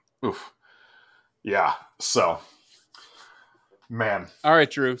 Oof. Yeah. So, man. All right,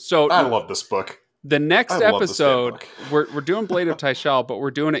 Drew. So I love this book. The next episode, we're doing Blade of Tyshal, but we're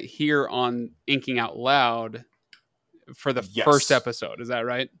doing it here on Inking Out Loud for the first episode. Is that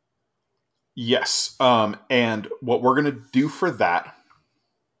right? Yes. And what we're going to do for that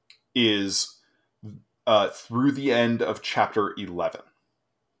is through the end of chapter 11.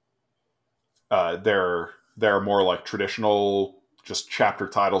 There are more like traditional, just chapter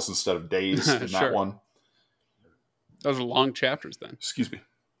titles instead of days in that one. Those are long chapters then. Excuse me.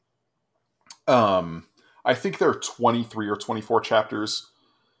 I think there are 23 or 24 chapters.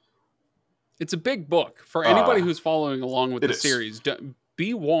 It's a big book for anybody who's following along with the series.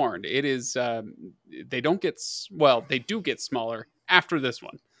 Be warned, it is. They do get smaller after this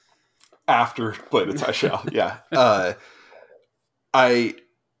one. After Blade of Tyshal, yeah.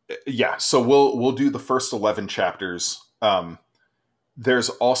 So we'll do the first 11 chapters. There's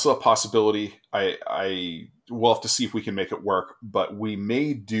also a possibility. We'll have to see if we can make it work, but we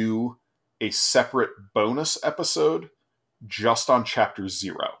may do a separate bonus episode just on chapter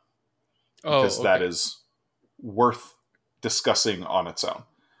 0. Because that is worth discussing on its own.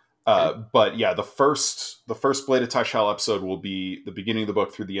 But yeah, the first Blade of Tyshal episode will be the beginning of the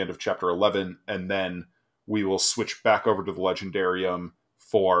book through the end of chapter 11, and then we will switch back over to the Legendarium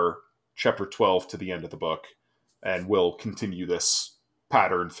for chapter 12 to the end of the book, and we'll continue this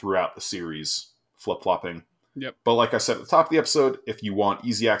pattern throughout the series, flip-flopping. Yep. But like I said at the top of the episode, if you want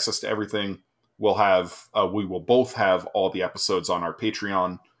easy access to everything, we will both have all the episodes on our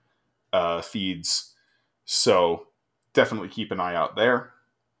Patreon feeds, so definitely keep an eye out there.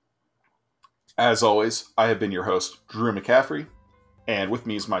 As always, I have been your host, Drew McCaffrey, and with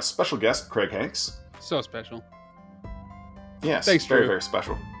me is my special guest, Craig Hanks. So special. Yes, thanks, very, Drew. Very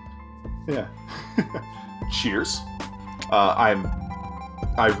special. Yeah. Cheers. I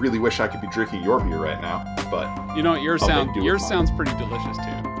really wish I could be drinking your beer right now, but you know what, yours sounds pretty delicious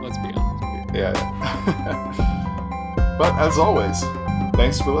too. Let's be honest. Yeah. But as always,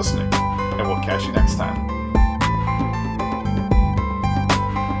 thanks for listening, and we'll catch you next time.